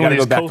what happens when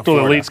these coastal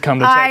elites come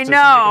to Texas. I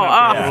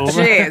know. Oh,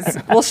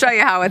 jeez. We'll show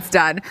you how it's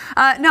done.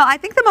 No, I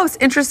think the most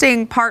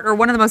interesting part, or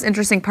one of the most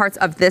interesting parts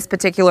of this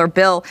particular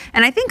bill,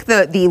 and I think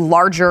the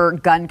larger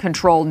gun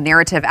control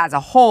narrative as a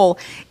whole,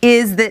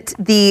 is that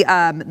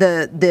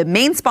the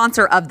main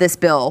sponsor of this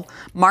bill,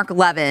 Mark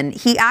Levin,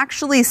 he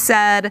actually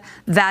said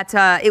that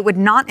it would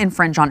not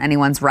infringe on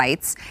anyone's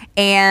rights,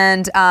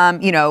 and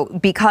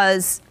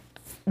because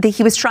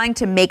he was trying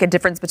to make a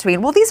difference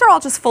between, well, these are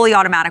all just fully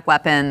automatic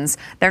weapons.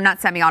 They're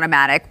not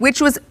semi-automatic, which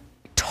was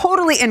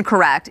totally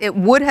incorrect. It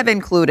would have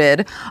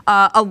included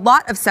a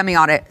lot of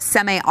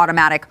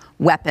semi-automatic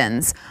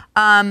weapons.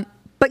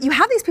 But you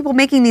have these people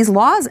making these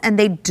laws and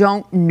they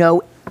don't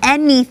know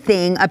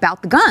anything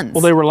about the guns.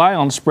 Well, they rely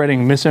on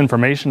spreading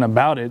misinformation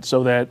about it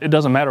so that it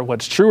doesn't matter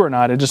what's true or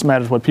not. It just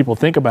matters what people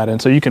think about it.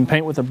 And so you can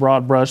paint with a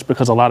broad brush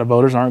because a lot of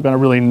voters aren't going to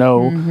really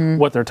know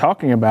what they're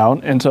talking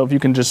about. And so if you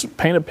can just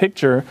paint a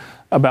picture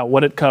about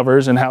what it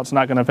covers and how it's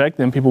not going to affect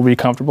them, people will be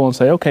comfortable and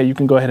say, okay, you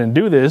can go ahead and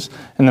do this.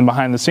 And then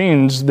behind the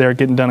scenes, they're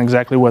getting done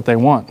exactly what they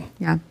want.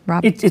 Yeah,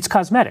 Rob? It's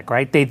cosmetic,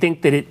 right? They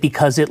think that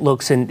because it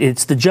looks, and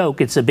it's the joke,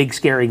 it's a big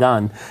scary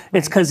gun.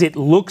 It's because it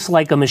looks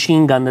like a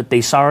machine gun that they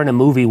saw in a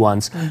movie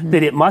once,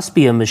 that it must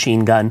be a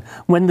machine gun.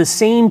 When the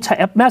same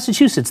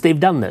Massachusetts, they've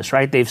done this,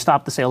 right? They've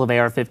stopped the sale of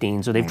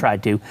AR-15s, or they've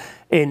tried to.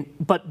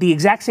 But the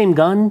exact same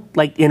gun,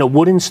 like in a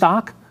wooden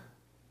stock,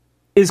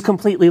 is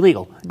completely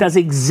legal. Does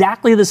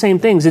exactly the same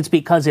things. It's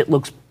because it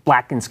looks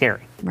black and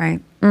scary. Right.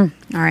 All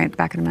right.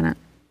 Back in a minute.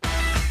 I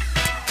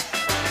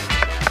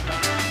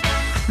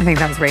think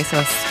that was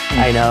racist.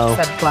 I know.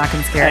 Said black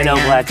and scary. I know,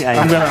 black.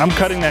 I'm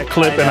cutting that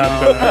clip and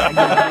I'm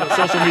going to do a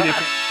social media.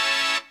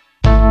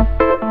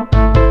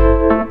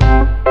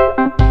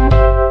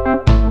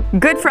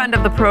 Good friend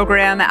of the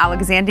program,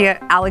 Alexandria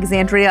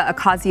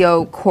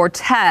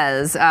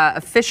Ocasio-Cortez,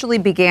 officially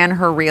began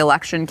her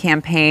re-election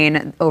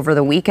campaign over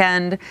the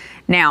weekend.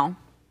 Now,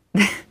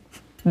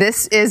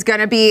 this is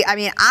going to be,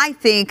 I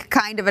think,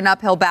 kind of an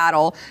uphill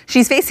battle.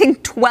 She's facing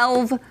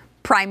 12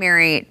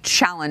 primary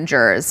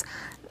challengers.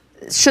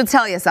 Should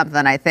tell you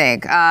something, I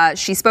think.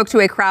 She spoke to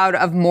a crowd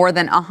of more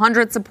than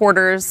 100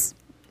 supporters.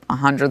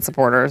 100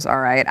 supporters, all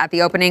right, at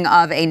the opening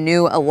of a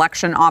new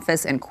election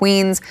office in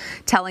Queens,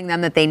 telling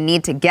them that they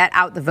need to get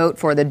out the vote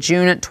for the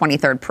June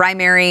 23rd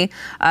primary.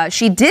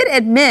 She did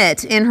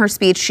admit in her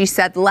speech, she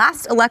said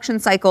last election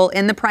cycle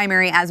in the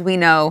primary, as we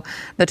know,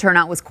 the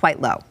turnout was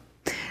quite low.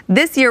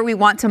 This year, we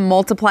want to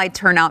multiply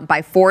turnout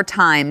by 4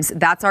 times.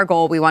 That's our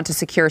goal. We want to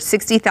secure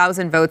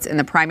 60,000 votes in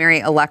the primary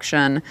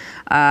election.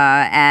 She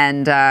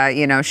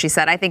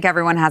said, I think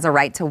everyone has a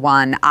right to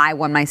one. I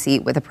won my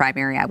seat with a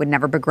primary. I would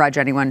never begrudge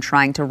anyone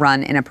trying to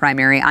run in a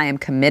primary. I am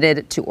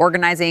committed to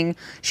organizing.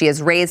 She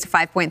has raised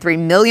 $5.3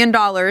 million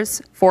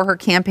for her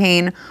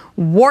campaign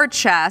war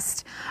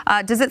chest.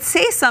 Does it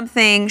say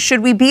something? Should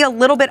we be a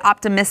little bit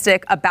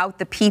optimistic about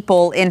the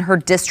people in her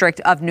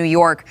district of New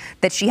York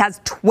that she has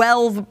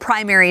 12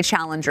 primary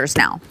challengers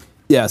now?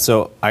 Yeah,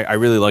 so I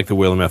really like the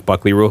William F.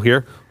 Buckley rule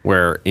here,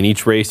 where in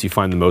each race you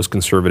find the most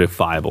conservative,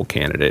 viable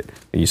candidate,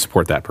 and you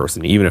support that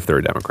person, even if they're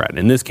a Democrat. And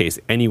in this case,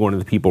 any one of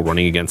the people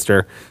running against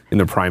her in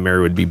the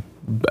primary would be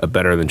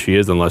better than she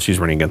is, unless she's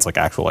running against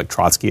actual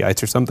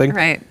Trotskyites or something.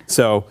 Right.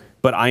 So,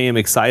 but I am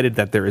excited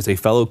that there is a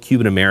fellow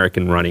Cuban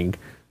American running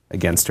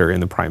against her in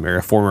the primary,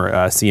 a former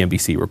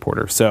CNBC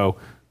reporter. So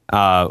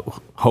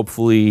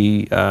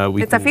hopefully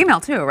we It's a female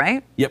too,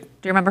 right? Yep. Do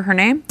you remember her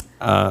name?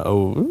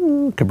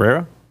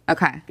 Cabrera?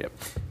 Okay. Yep.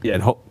 Yeah,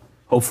 and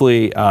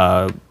hopefully,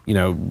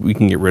 we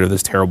can get rid of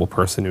this terrible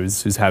person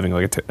who's having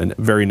like a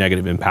very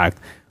negative impact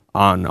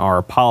on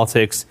our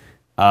politics.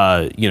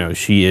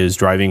 She is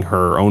driving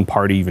her own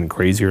party even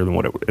crazier than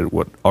what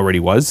it already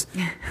was,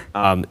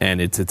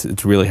 and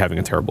it's really having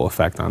a terrible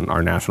effect on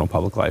our national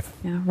public life.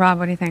 Yeah, Rob,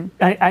 what do you think?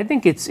 I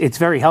think it's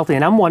very healthy,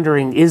 and I'm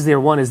wondering: is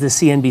there this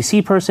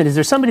CNBC person? Is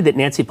there somebody that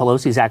Nancy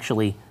Pelosi is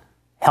actually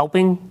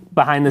helping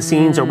behind the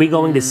scenes? Are we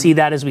going to see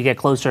that as we get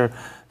closer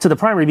to the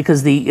primary?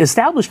 Because the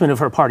establishment of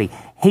her party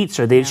hates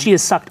her. She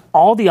has sucked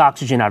all the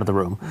oxygen out of the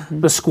room.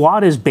 The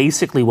squad is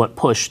basically what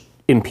pushed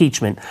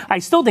impeachment. I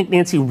still think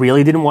Nancy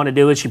really didn't want to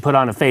do it. She put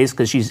on a face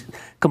because she's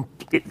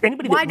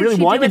anybody Why that really did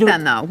she wanted do it to do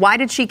then, though? Why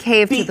did she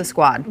cave to the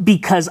squad?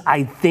 Because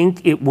I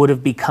think it would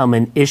have become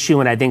an issue,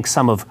 and I think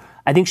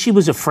she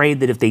was afraid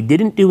that if they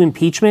didn't do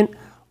impeachment,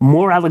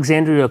 more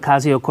Alexandria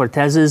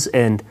Ocasio-Cortez's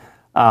and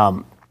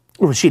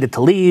Rashida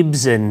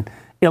Tlaib's and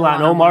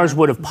Ilhan Omar's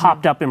would have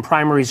popped up in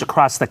primaries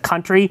across the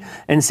country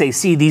and say,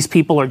 see, these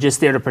people are just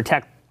there to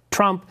protect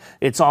Trump.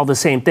 It's all the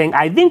same thing.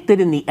 I think that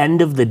in the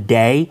end of the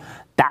day,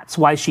 that's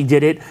why she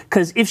did it.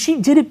 Because if she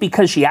did it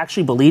because she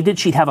actually believed it,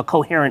 she'd have a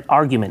coherent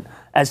argument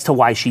as to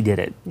why she did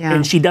it. Yeah.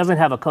 And she doesn't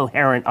have a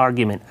coherent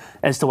argument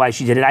as to why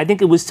she did it. I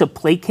think it was to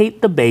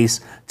placate the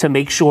base, to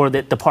make sure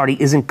that the party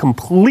isn't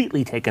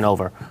completely taken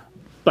over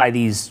by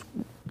these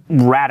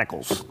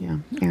radicals. Yeah.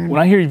 Aaron.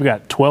 When I hear you've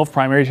got 12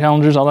 primary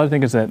challengers, all I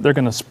think is that they're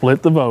going to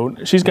split the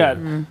vote. She's got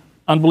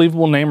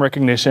unbelievable name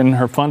recognition.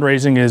 Her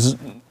fundraising is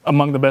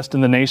among the best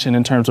in the nation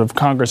in terms of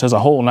Congress as a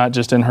whole, not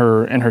just in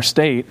her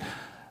state.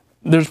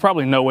 There's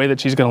probably no way that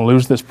she's going to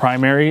lose this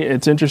primary.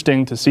 It's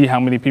interesting to see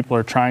how many people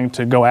are trying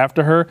to go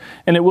after her,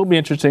 and it will be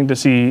interesting to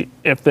see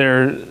if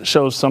there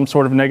shows some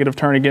sort of negative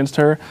turn against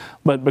her.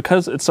 But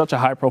because it's such a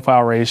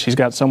high-profile race, she's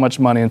got so much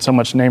money and so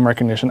much name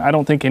recognition, I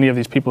don't think any of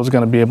these people is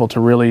going to be able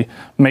to really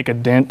make a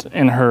dent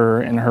in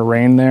her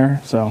reign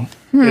there. So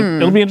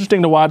it'll be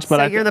interesting to watch. But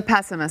so you're the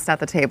pessimist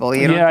at the table.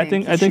 You don't I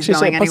think she's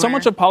going said. But so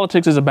much of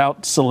politics is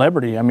about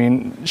celebrity. I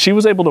mean, she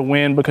was able to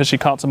win because she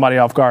caught somebody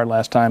off guard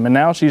last time, and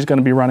now she's going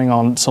to be running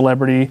on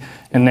celebrity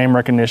and name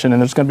recognition,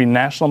 and there's going to be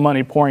national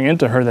money pouring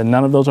into her that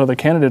none of those other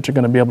candidates are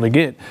going to be able to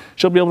get.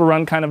 She'll be able to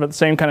run kind of the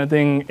same kind of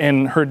thing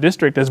in her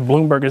district as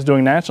Bloomberg is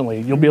doing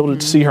nationally. You'll be able to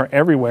see her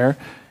everywhere,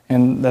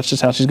 and that's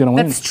just how she's going to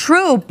win. That's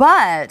true,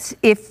 but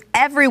if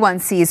everyone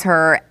sees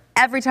her,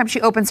 every time she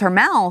opens her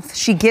mouth,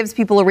 she gives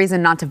people a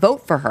reason not to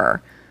vote for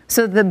her.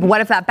 So what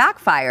if that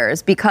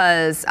backfires?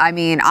 Because I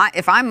mean,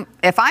 if I'm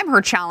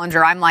her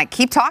challenger, I'm like,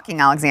 keep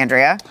talking,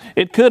 Alexandria.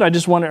 It could. I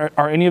just wonder,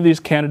 are any of these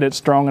candidates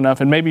strong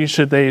enough? And maybe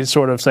should they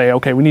sort of say,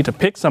 okay, we need to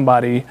pick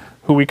somebody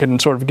who we can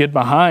sort of get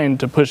behind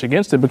to push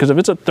against it? Because if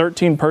it's a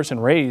 13-person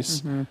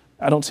race,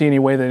 I don't see any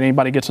way that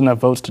anybody gets enough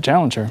votes to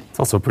challenge her. It's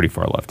also a pretty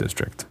far left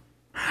district.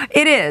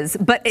 It is,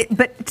 but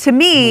to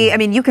me, I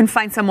mean, you can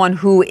find someone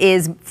who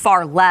is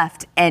far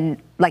left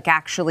and like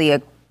actually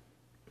a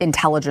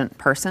intelligent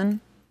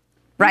person,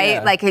 right?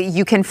 Yeah. Like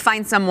you can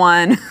find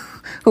someone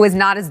who is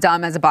not as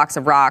dumb as a box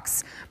of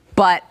rocks,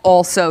 but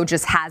also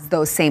just has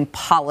those same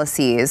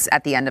policies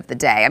at the end of the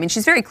day. I mean,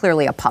 she's very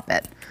clearly a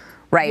puppet.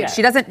 Right. Yeah.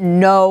 She doesn't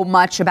know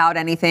much about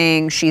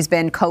anything. She's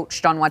been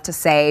coached on what to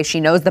say. She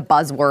knows the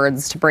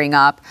buzzwords to bring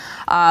up.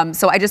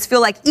 So I just feel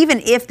like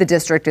even if the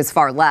district is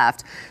far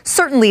left,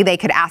 certainly they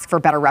could ask for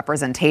better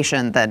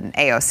representation than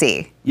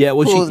AOC. Yeah,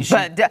 well,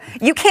 but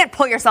you can't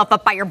pull yourself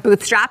up by your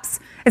bootstraps.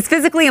 It's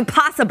physically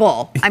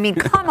impossible. I mean,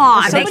 come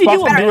on. Somebody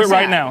do it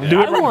right now.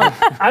 Do it right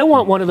now. I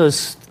want one of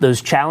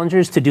those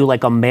challengers to do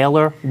like a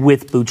mailer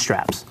with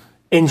bootstraps.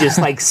 And just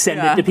like send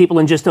it to people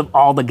and just of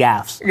all the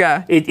gaffes.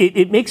 Yeah.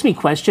 It makes me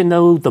question,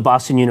 though, the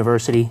Boston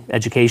University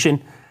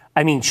education.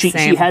 I mean, she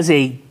has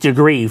a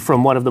degree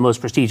from one of the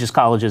most prestigious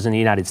colleges in the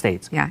United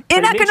States. Yeah.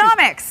 In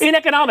economics. In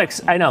economics,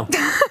 I know.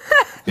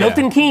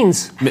 Milton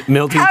Keynes.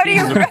 Milton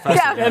Keynes.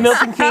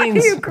 Milton Keynes. How do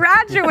you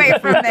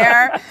graduate from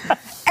there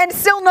and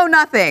still know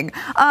nothing?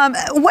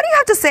 What do you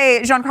have to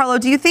say, Giancarlo?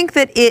 Do you think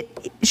that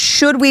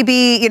should we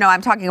be,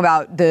 I'm talking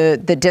about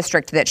the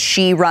district that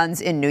she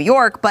runs in New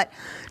York, but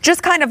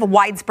just kind of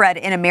widespread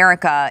in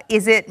America,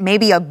 is it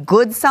maybe a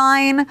good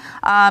sign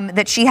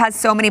that she has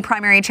so many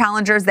primary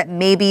challengers that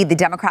maybe the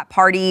Democrat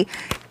Party,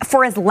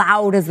 for as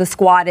loud as the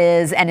squad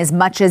is and as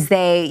much as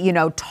they,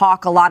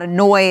 talk a lot of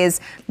noise,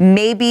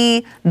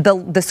 maybe the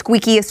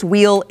squeakiest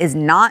wheel is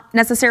not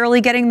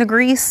necessarily getting the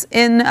grease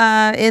in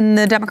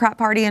the Democrat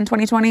Party in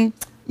 2020?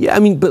 Yeah, I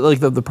mean, but like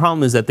the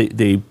problem is that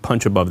they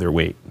punch above their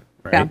weight,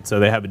 right? Yeah.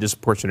 So they have a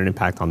disproportionate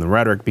impact on the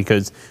rhetoric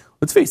because,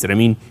 let's face it, I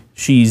mean,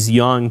 she's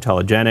young,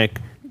 telegenic.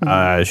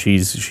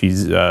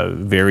 She's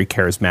very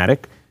charismatic.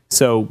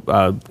 So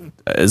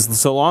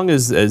so long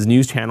as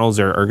news channels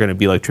are going to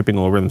be like tripping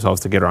over themselves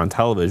to get her on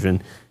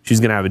television, she's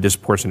going to have a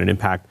disproportionate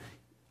impact,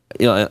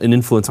 an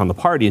influence on the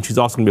party, and she's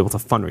also going to be able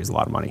to fundraise a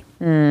lot of money.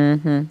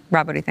 Mm-hmm.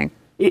 Rob, what do you think?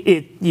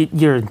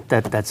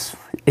 That's.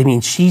 I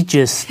mean, she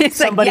just it's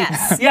somebody. like,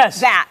 yes,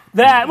 yes, that.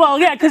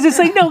 Because it's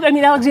like, no, I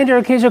mean,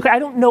 Alexandria Ocasio, I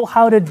don't know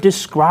how to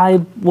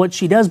describe what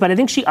she does, but I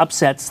think she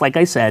upsets, like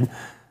I said,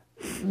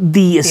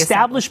 the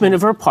establishment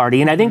of her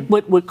party. And I think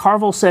what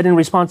Carville said in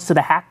response to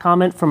the hack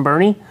comment from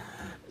Bernie,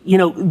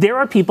 there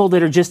are people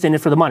that are just in it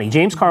for the money.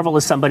 James Carville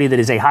is somebody that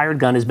is a hired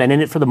gun, has been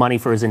in it for the money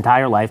for his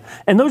entire life.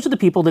 And those are the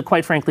people that,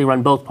 quite frankly,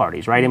 run both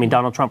parties, right? I mean,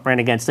 Donald Trump ran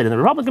against it in the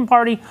Republican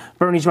Party.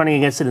 Bernie's running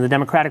against it in the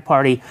Democratic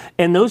Party.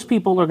 And those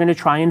people are going to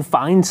try and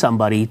find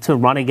somebody to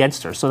run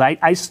against her. So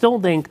I still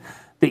think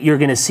that you're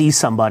going to see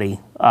somebody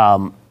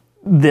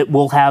that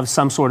will have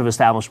some sort of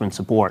establishment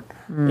support.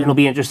 It'll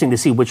be interesting to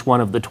see which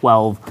one of the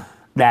 12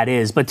 that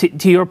is. But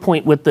to your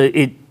point with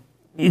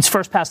it's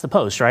first past the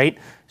post, right?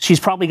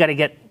 She's probably got to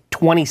get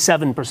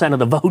 27% of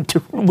the vote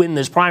to win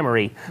this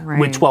primary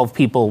with 12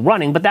 people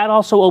running. But that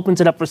also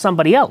opens it up for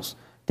somebody else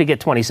to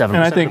get 27% and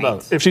I think of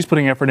the vote. If she's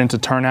putting effort into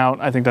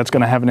turnout, I think that's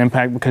going to have an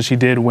impact because she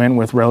did win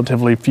with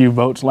relatively few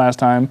votes last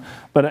time.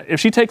 But if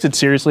she takes it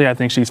seriously, I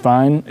think she's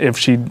fine. If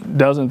she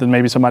doesn't, then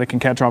maybe somebody can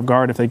catch her off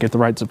guard if they get the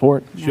right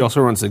support. She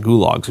also runs the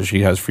gulag, so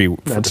she has free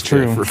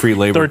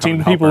labor.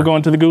 13 people are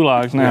going to the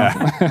gulags now.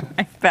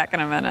 Yeah. Back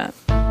in a minute.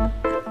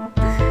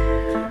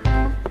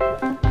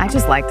 I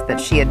just liked that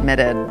she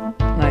admitted,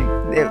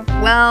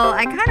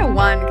 I kind of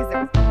won because it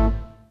was...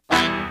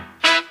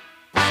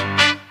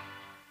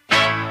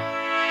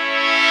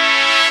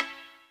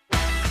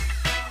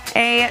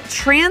 A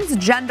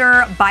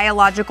transgender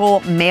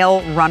biological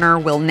male runner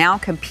will now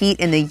compete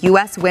in the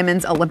U.S.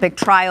 Women's Olympic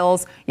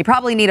trials. You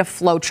probably need a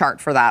flow chart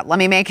for that. Let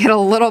me make it a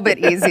little bit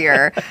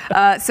easier.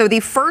 So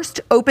the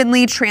first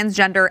openly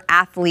transgender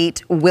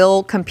athlete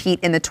will compete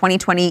in the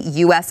 2020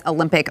 U.S.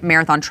 Olympic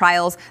marathon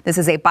trials. This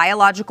is a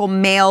biological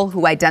male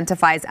who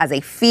identifies as a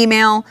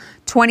female,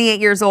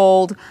 28 years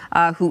old,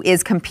 who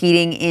is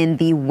competing in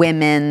the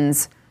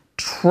women's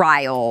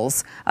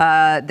trials.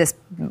 Megan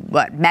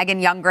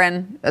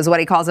Youngren is what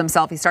he calls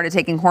himself. He started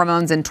taking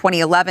hormones in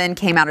 2011,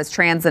 came out as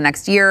trans the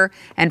next year,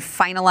 and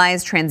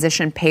finalized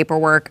transition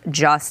paperwork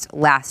just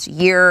last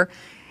year.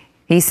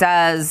 He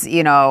says,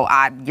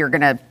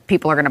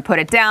 people are gonna put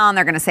it down.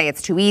 They're gonna say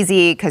it's too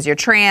easy because you're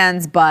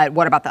trans. But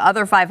what about the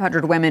other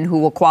 500 women who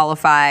will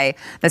qualify?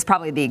 That's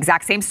probably the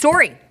exact same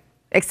story,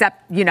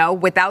 except,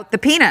 without the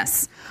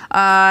penis.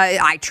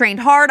 I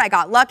trained hard. I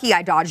got lucky.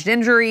 I dodged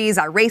injuries.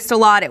 I raced a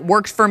lot. It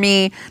worked for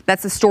me.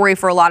 That's the story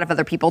for a lot of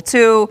other people,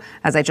 too.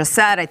 As I just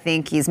said, I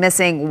think he's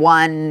missing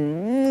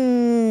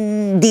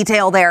one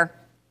detail there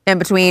in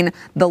between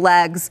the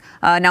legs.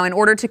 Now, in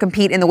order to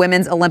compete in the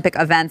women's Olympic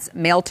events,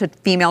 male to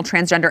female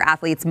transgender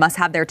athletes must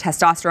have their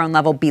testosterone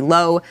level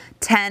below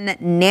 10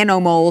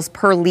 nanomoles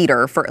per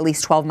liter for at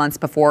least 12 months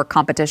before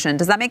competition.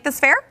 Does that make this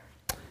fair?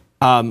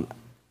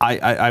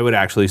 I would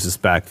actually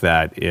suspect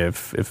that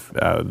if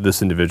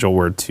this individual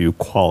were to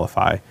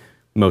qualify,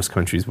 most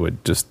countries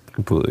would just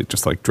completely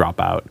drop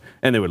out,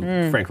 and they would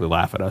frankly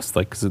laugh at us,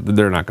 'cause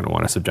they're not going to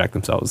want to subject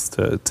themselves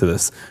to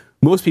this.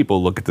 Most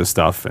people look at this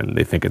stuff and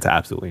they think it's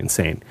absolutely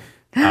insane.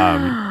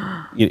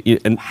 No,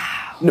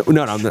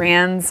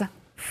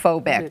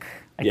 transphobic.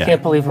 I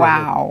can't believe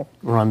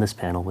we're on this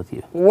panel with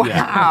you. Wow.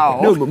 Yeah.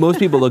 No, but most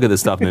people look at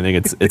this stuff and they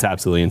think it's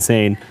absolutely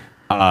insane.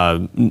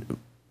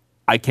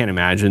 I can't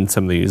imagine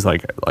some of these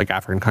like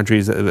African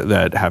countries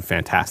that have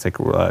fantastic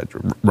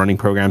running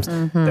programs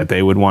that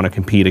they would want to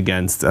compete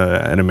against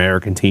an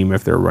American team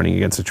if they're running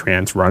against a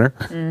trans runner.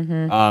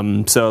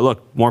 So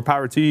look, more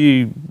power to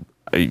you.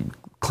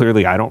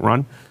 Clearly, I don't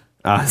run.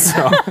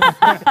 So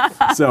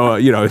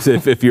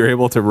if you're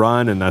able to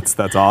run, and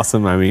that's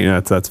awesome. I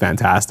mean, that's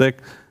fantastic.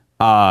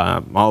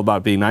 I'm all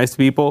about being nice to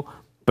people.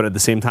 But at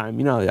the same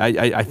time,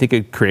 I think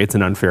it creates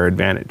an unfair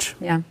advantage.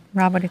 Yeah.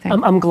 Rob, what do you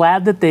think? I'm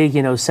glad that they,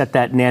 set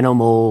that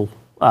nanomole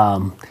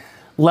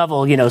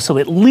level, so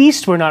at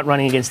least we're not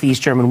running against the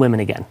East German women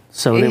again.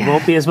 So there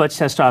won't be as much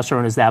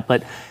testosterone as that.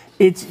 But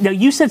now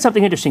you said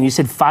something interesting. You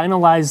said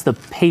finalize the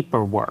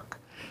paperwork.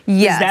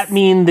 Yes. Does that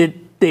mean that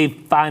they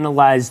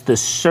finalized the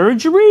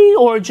surgery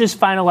or just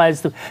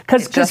finalized the...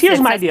 Because here's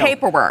my deal.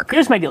 Paperwork.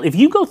 Here's my deal. If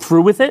you go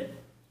through with it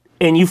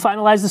and you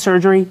finalize the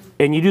surgery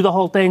and you do the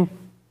whole thing,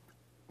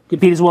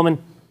 compete as a woman,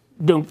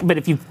 but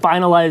if you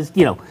finalize,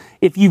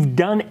 if you've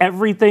done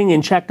everything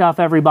and checked off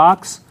every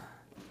box,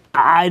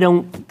 I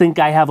don't think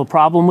I have a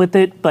problem with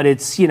it, but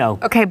it's,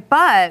 Okay,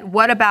 but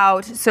what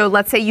about, so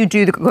let's say you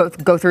do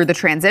go through the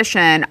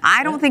transition.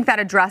 I don't think that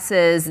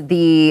addresses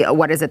the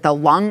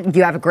lung,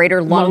 you have a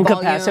greater lung volume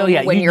capacity.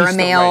 Yeah, when you're a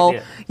male.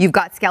 You've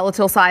got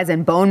skeletal size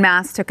and bone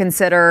mass to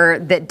consider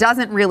that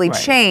doesn't really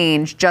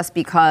change just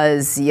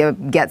because you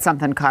get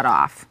something cut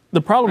off. The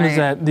problem is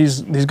that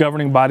these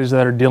governing bodies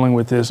that are dealing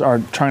with this are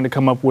trying to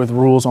come up with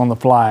rules on the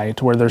fly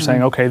to where they're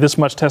saying, okay, this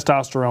much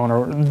testosterone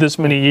or this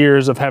many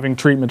years of having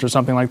treatment or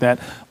something like that,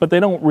 but they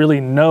don't really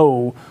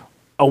know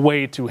a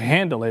way to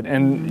handle it.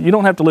 And you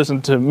don't have to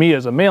listen to me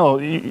as a male.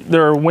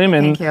 There are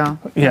women. Thank you.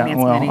 Yeah,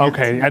 well,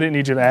 okay, I didn't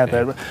need you to add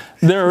that. But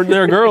there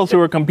are girls who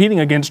are competing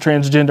against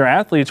transgender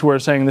athletes who are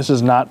saying this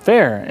is not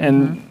fair.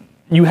 And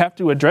you have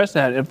to address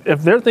that.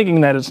 If they're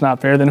thinking that it's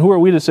not fair, then who are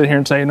we to sit here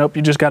and say, nope,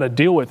 you just got to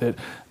deal with it?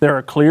 There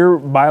are clear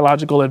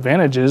biological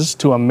advantages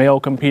to a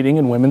male competing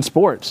in women's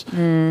sports.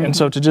 And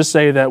so to just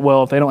say that,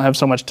 well, if they don't have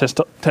so much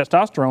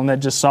testosterone, that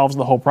just solves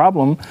the whole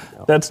problem,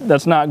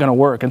 that's not going to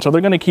work. And so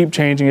they're going to keep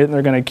changing it, and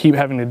they're going to keep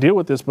having to deal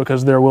with this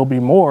because there will be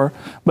more.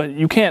 But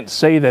you can't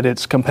say that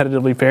it's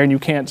competitively fair, and you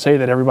can't say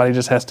that everybody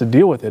just has to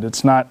deal with it.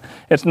 It's not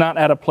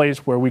at a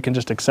place where we can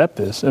just accept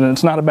this. And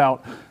it's not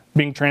about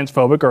being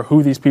transphobic or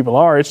who these people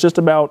are. It's just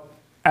about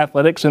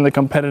athletics in the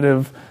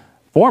competitive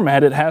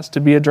format. It has to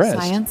be addressed.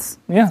 Science?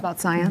 Yeah. It's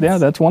about science? Yeah,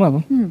 that's one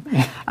of them.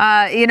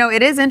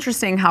 It is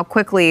interesting how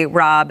quickly,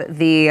 Rob,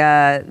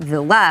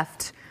 the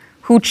left,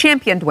 who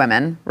championed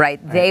women,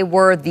 right? They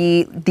were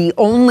the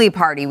only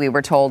party, we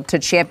were told, to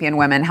champion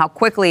women, how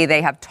quickly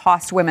they have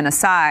tossed women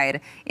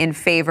aside in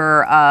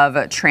favor of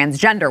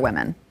transgender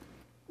women.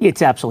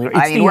 It's absolutely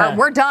right.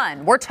 We're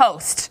done. We're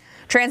toast.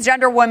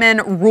 Transgender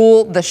women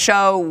rule the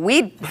show.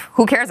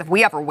 Who cares if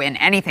we ever win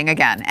anything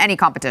again, any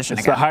competition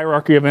It's again? the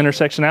hierarchy of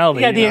intersectionality.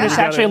 Yeah, the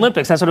actually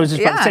Olympics. That's what I was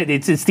just about to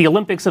say. It's the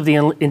Olympics of the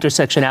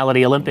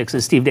intersectionality Olympics,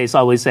 as Steve Deace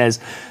always says,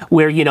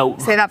 where,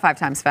 Say that 5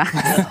 times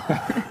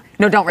fast.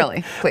 No, don't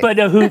really. Please.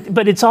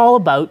 But it's all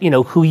about,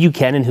 who you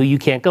can and who you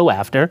can't go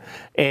after.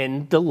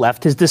 And the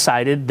left has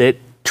decided that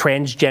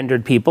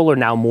transgendered people are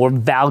now more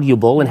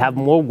valuable and have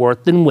more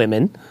worth than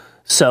women.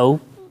 So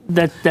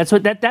that's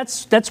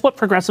what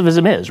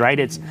progressivism is, right?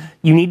 It's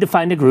you need to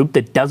find a group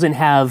that doesn't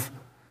have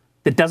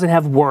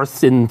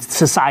worth in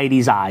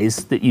society's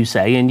eyes, that you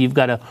say, and you've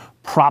got to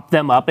prop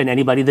them up, and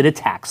anybody that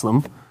attacks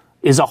them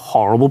is a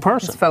horrible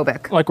person. It's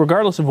phobic. Like,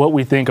 regardless of what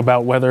we think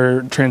about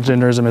whether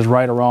transgenderism is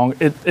right or wrong,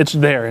 it's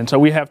there, and so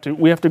we have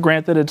to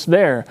grant that it's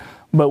there,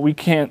 but we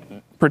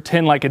can't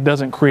pretend like it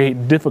doesn't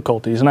create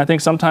difficulties. And I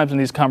think sometimes in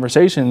these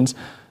conversations,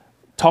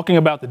 talking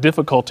about the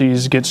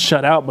difficulties gets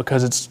shut out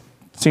because it's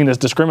seen as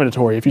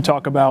discriminatory. If you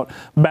talk about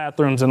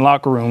bathrooms and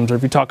locker rooms, or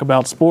if you talk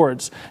about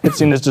sports, it's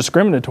seen as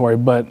discriminatory.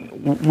 But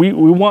we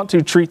want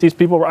to treat these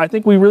people, I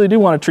think we really do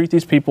want to treat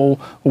these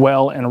people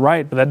well and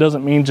right, but that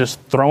doesn't mean just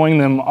throwing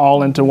them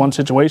all into one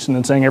situation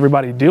and saying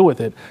everybody deal with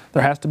it.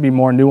 There has to be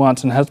more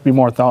nuance and has to be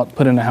more thought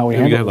put into how we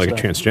handle it. You have like a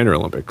transgender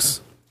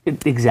Olympics.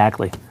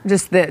 Exactly.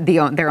 Just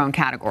their own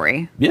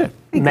category. Yeah.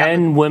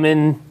 Men,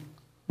 women,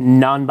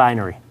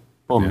 non-binary.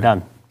 Boom,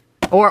 done.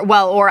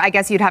 Or I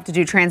guess you'd have to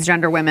do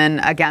transgender women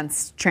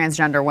against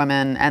transgender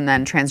women and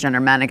then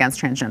transgender men against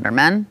transgender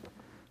men,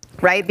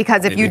 right?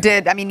 Because if you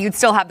did, you'd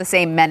still have the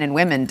same men and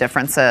women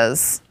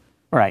differences.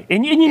 Right.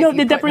 And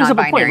that brings up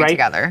a point, right?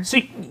 Together. So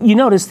you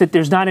notice that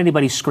there's not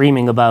anybody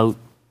screaming about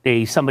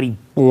somebody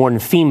born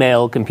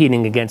female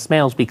competing against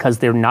males because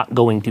they're not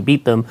going to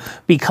beat them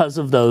because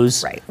of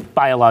those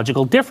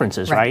biological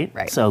differences, right?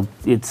 Right. So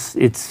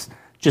it's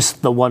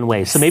just the one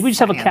way. So maybe we just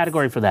have a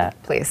category for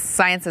that. Please.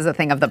 Science is a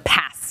thing of the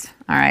past.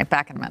 All right,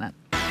 back in a minute.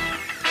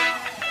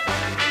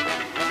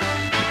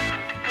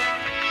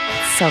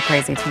 It's so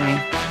crazy to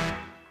me.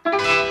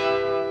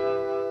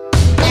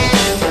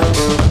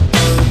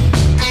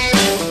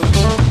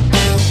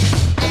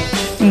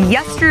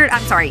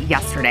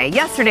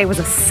 Yesterday was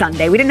a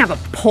Sunday. We didn't have a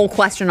poll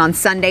question on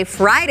Sunday.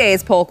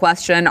 Friday's poll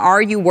question,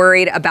 are you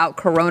worried about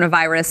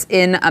coronavirus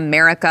in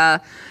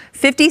America?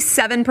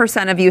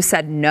 57% of you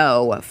said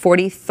no.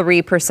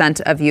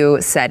 43% of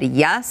you said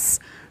yes.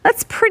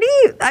 That's pretty,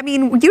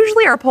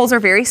 usually our polls are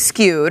very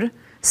skewed.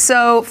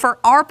 So for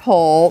our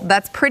poll,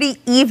 that's pretty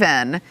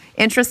even.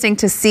 Interesting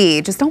to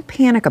see. Just don't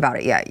panic about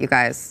it yet, you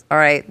guys. All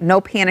right?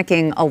 No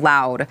panicking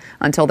allowed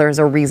until there's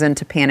a reason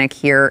to panic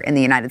here in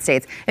the United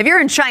States. If you're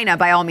in China,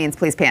 by all means,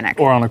 please panic.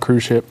 Or on a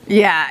cruise ship.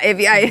 Yeah.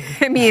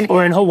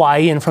 Or in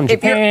Hawaii and from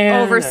Japan.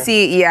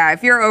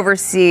 If you're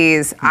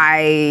overseas,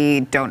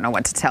 I don't know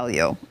what to tell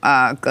you.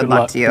 Good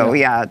luck to you.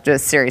 Yeah,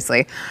 just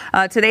seriously.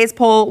 Today's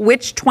poll,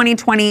 which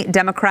 2020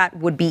 Democrat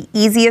would be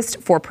easiest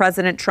for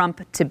President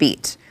Trump to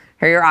beat?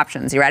 Here are your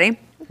options. You ready?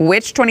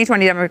 Which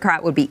 2020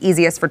 Democrat would be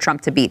easiest for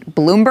Trump to beat?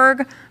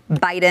 Bloomberg,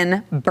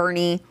 Biden,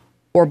 Bernie,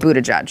 or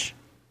Buttigieg?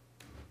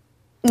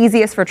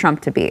 Easiest for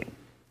Trump to beat.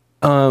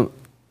 Well,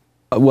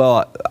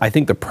 I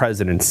think the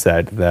president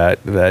said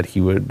that he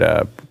would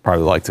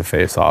probably like to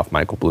face off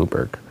Michael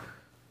Bloomberg.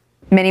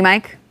 Mini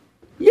Mike?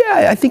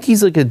 Yeah, I think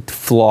he's like a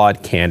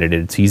flawed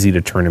candidate. It's easy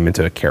to turn him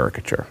into a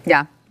caricature.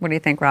 Yeah. What do you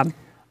think, Rob?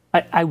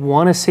 I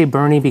want to say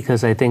Bernie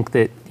because I think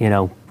that,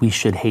 we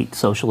should hate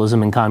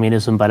socialism and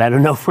communism, but I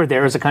don't know if we're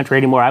there as a country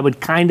anymore. I would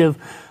kind of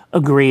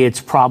agree it's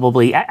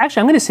probably...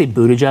 Actually, I'm going to say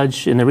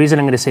Buttigieg, and the reason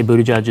I'm going to say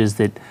Buttigieg is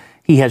that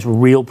he has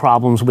real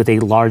problems with a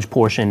large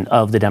portion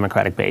of the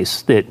Democratic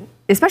base.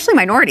 Especially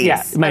minorities.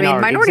 Yeah,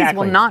 minorities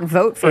exactly. will not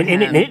vote for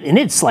him. And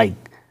it's like...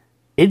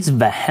 It's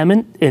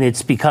vehement, and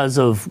it's because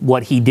of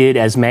what he did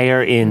as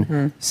mayor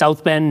in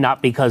South Bend,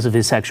 not because of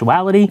his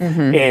sexuality.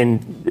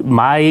 And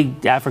my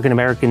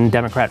African-American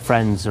Democrat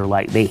friends are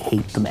like, they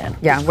hate the man.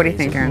 Yeah, what do you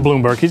think, Aaron?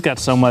 Bloomberg, he's got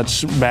so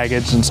much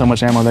baggage and so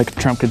much ammo that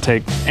Trump could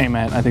aim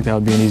at. I think that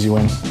would be an easy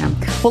win. Yeah.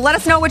 Well, let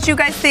us know what you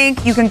guys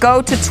think. You can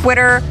go to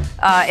Twitter.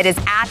 It is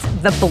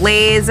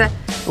 @TheBlaze.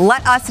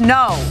 Let us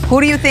know.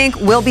 Who do you think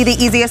will be the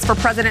easiest for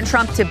President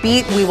Trump to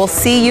beat? We will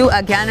see you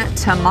again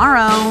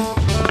tomorrow.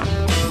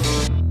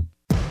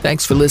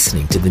 Thanks for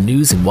listening to the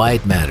news and why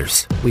it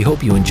matters. We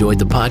hope you enjoyed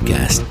the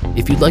podcast.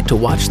 If you'd like to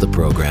watch the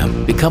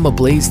program, become a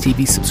Blaze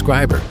TV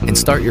subscriber and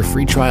start your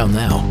free trial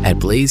now at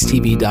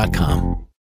blazetv.com.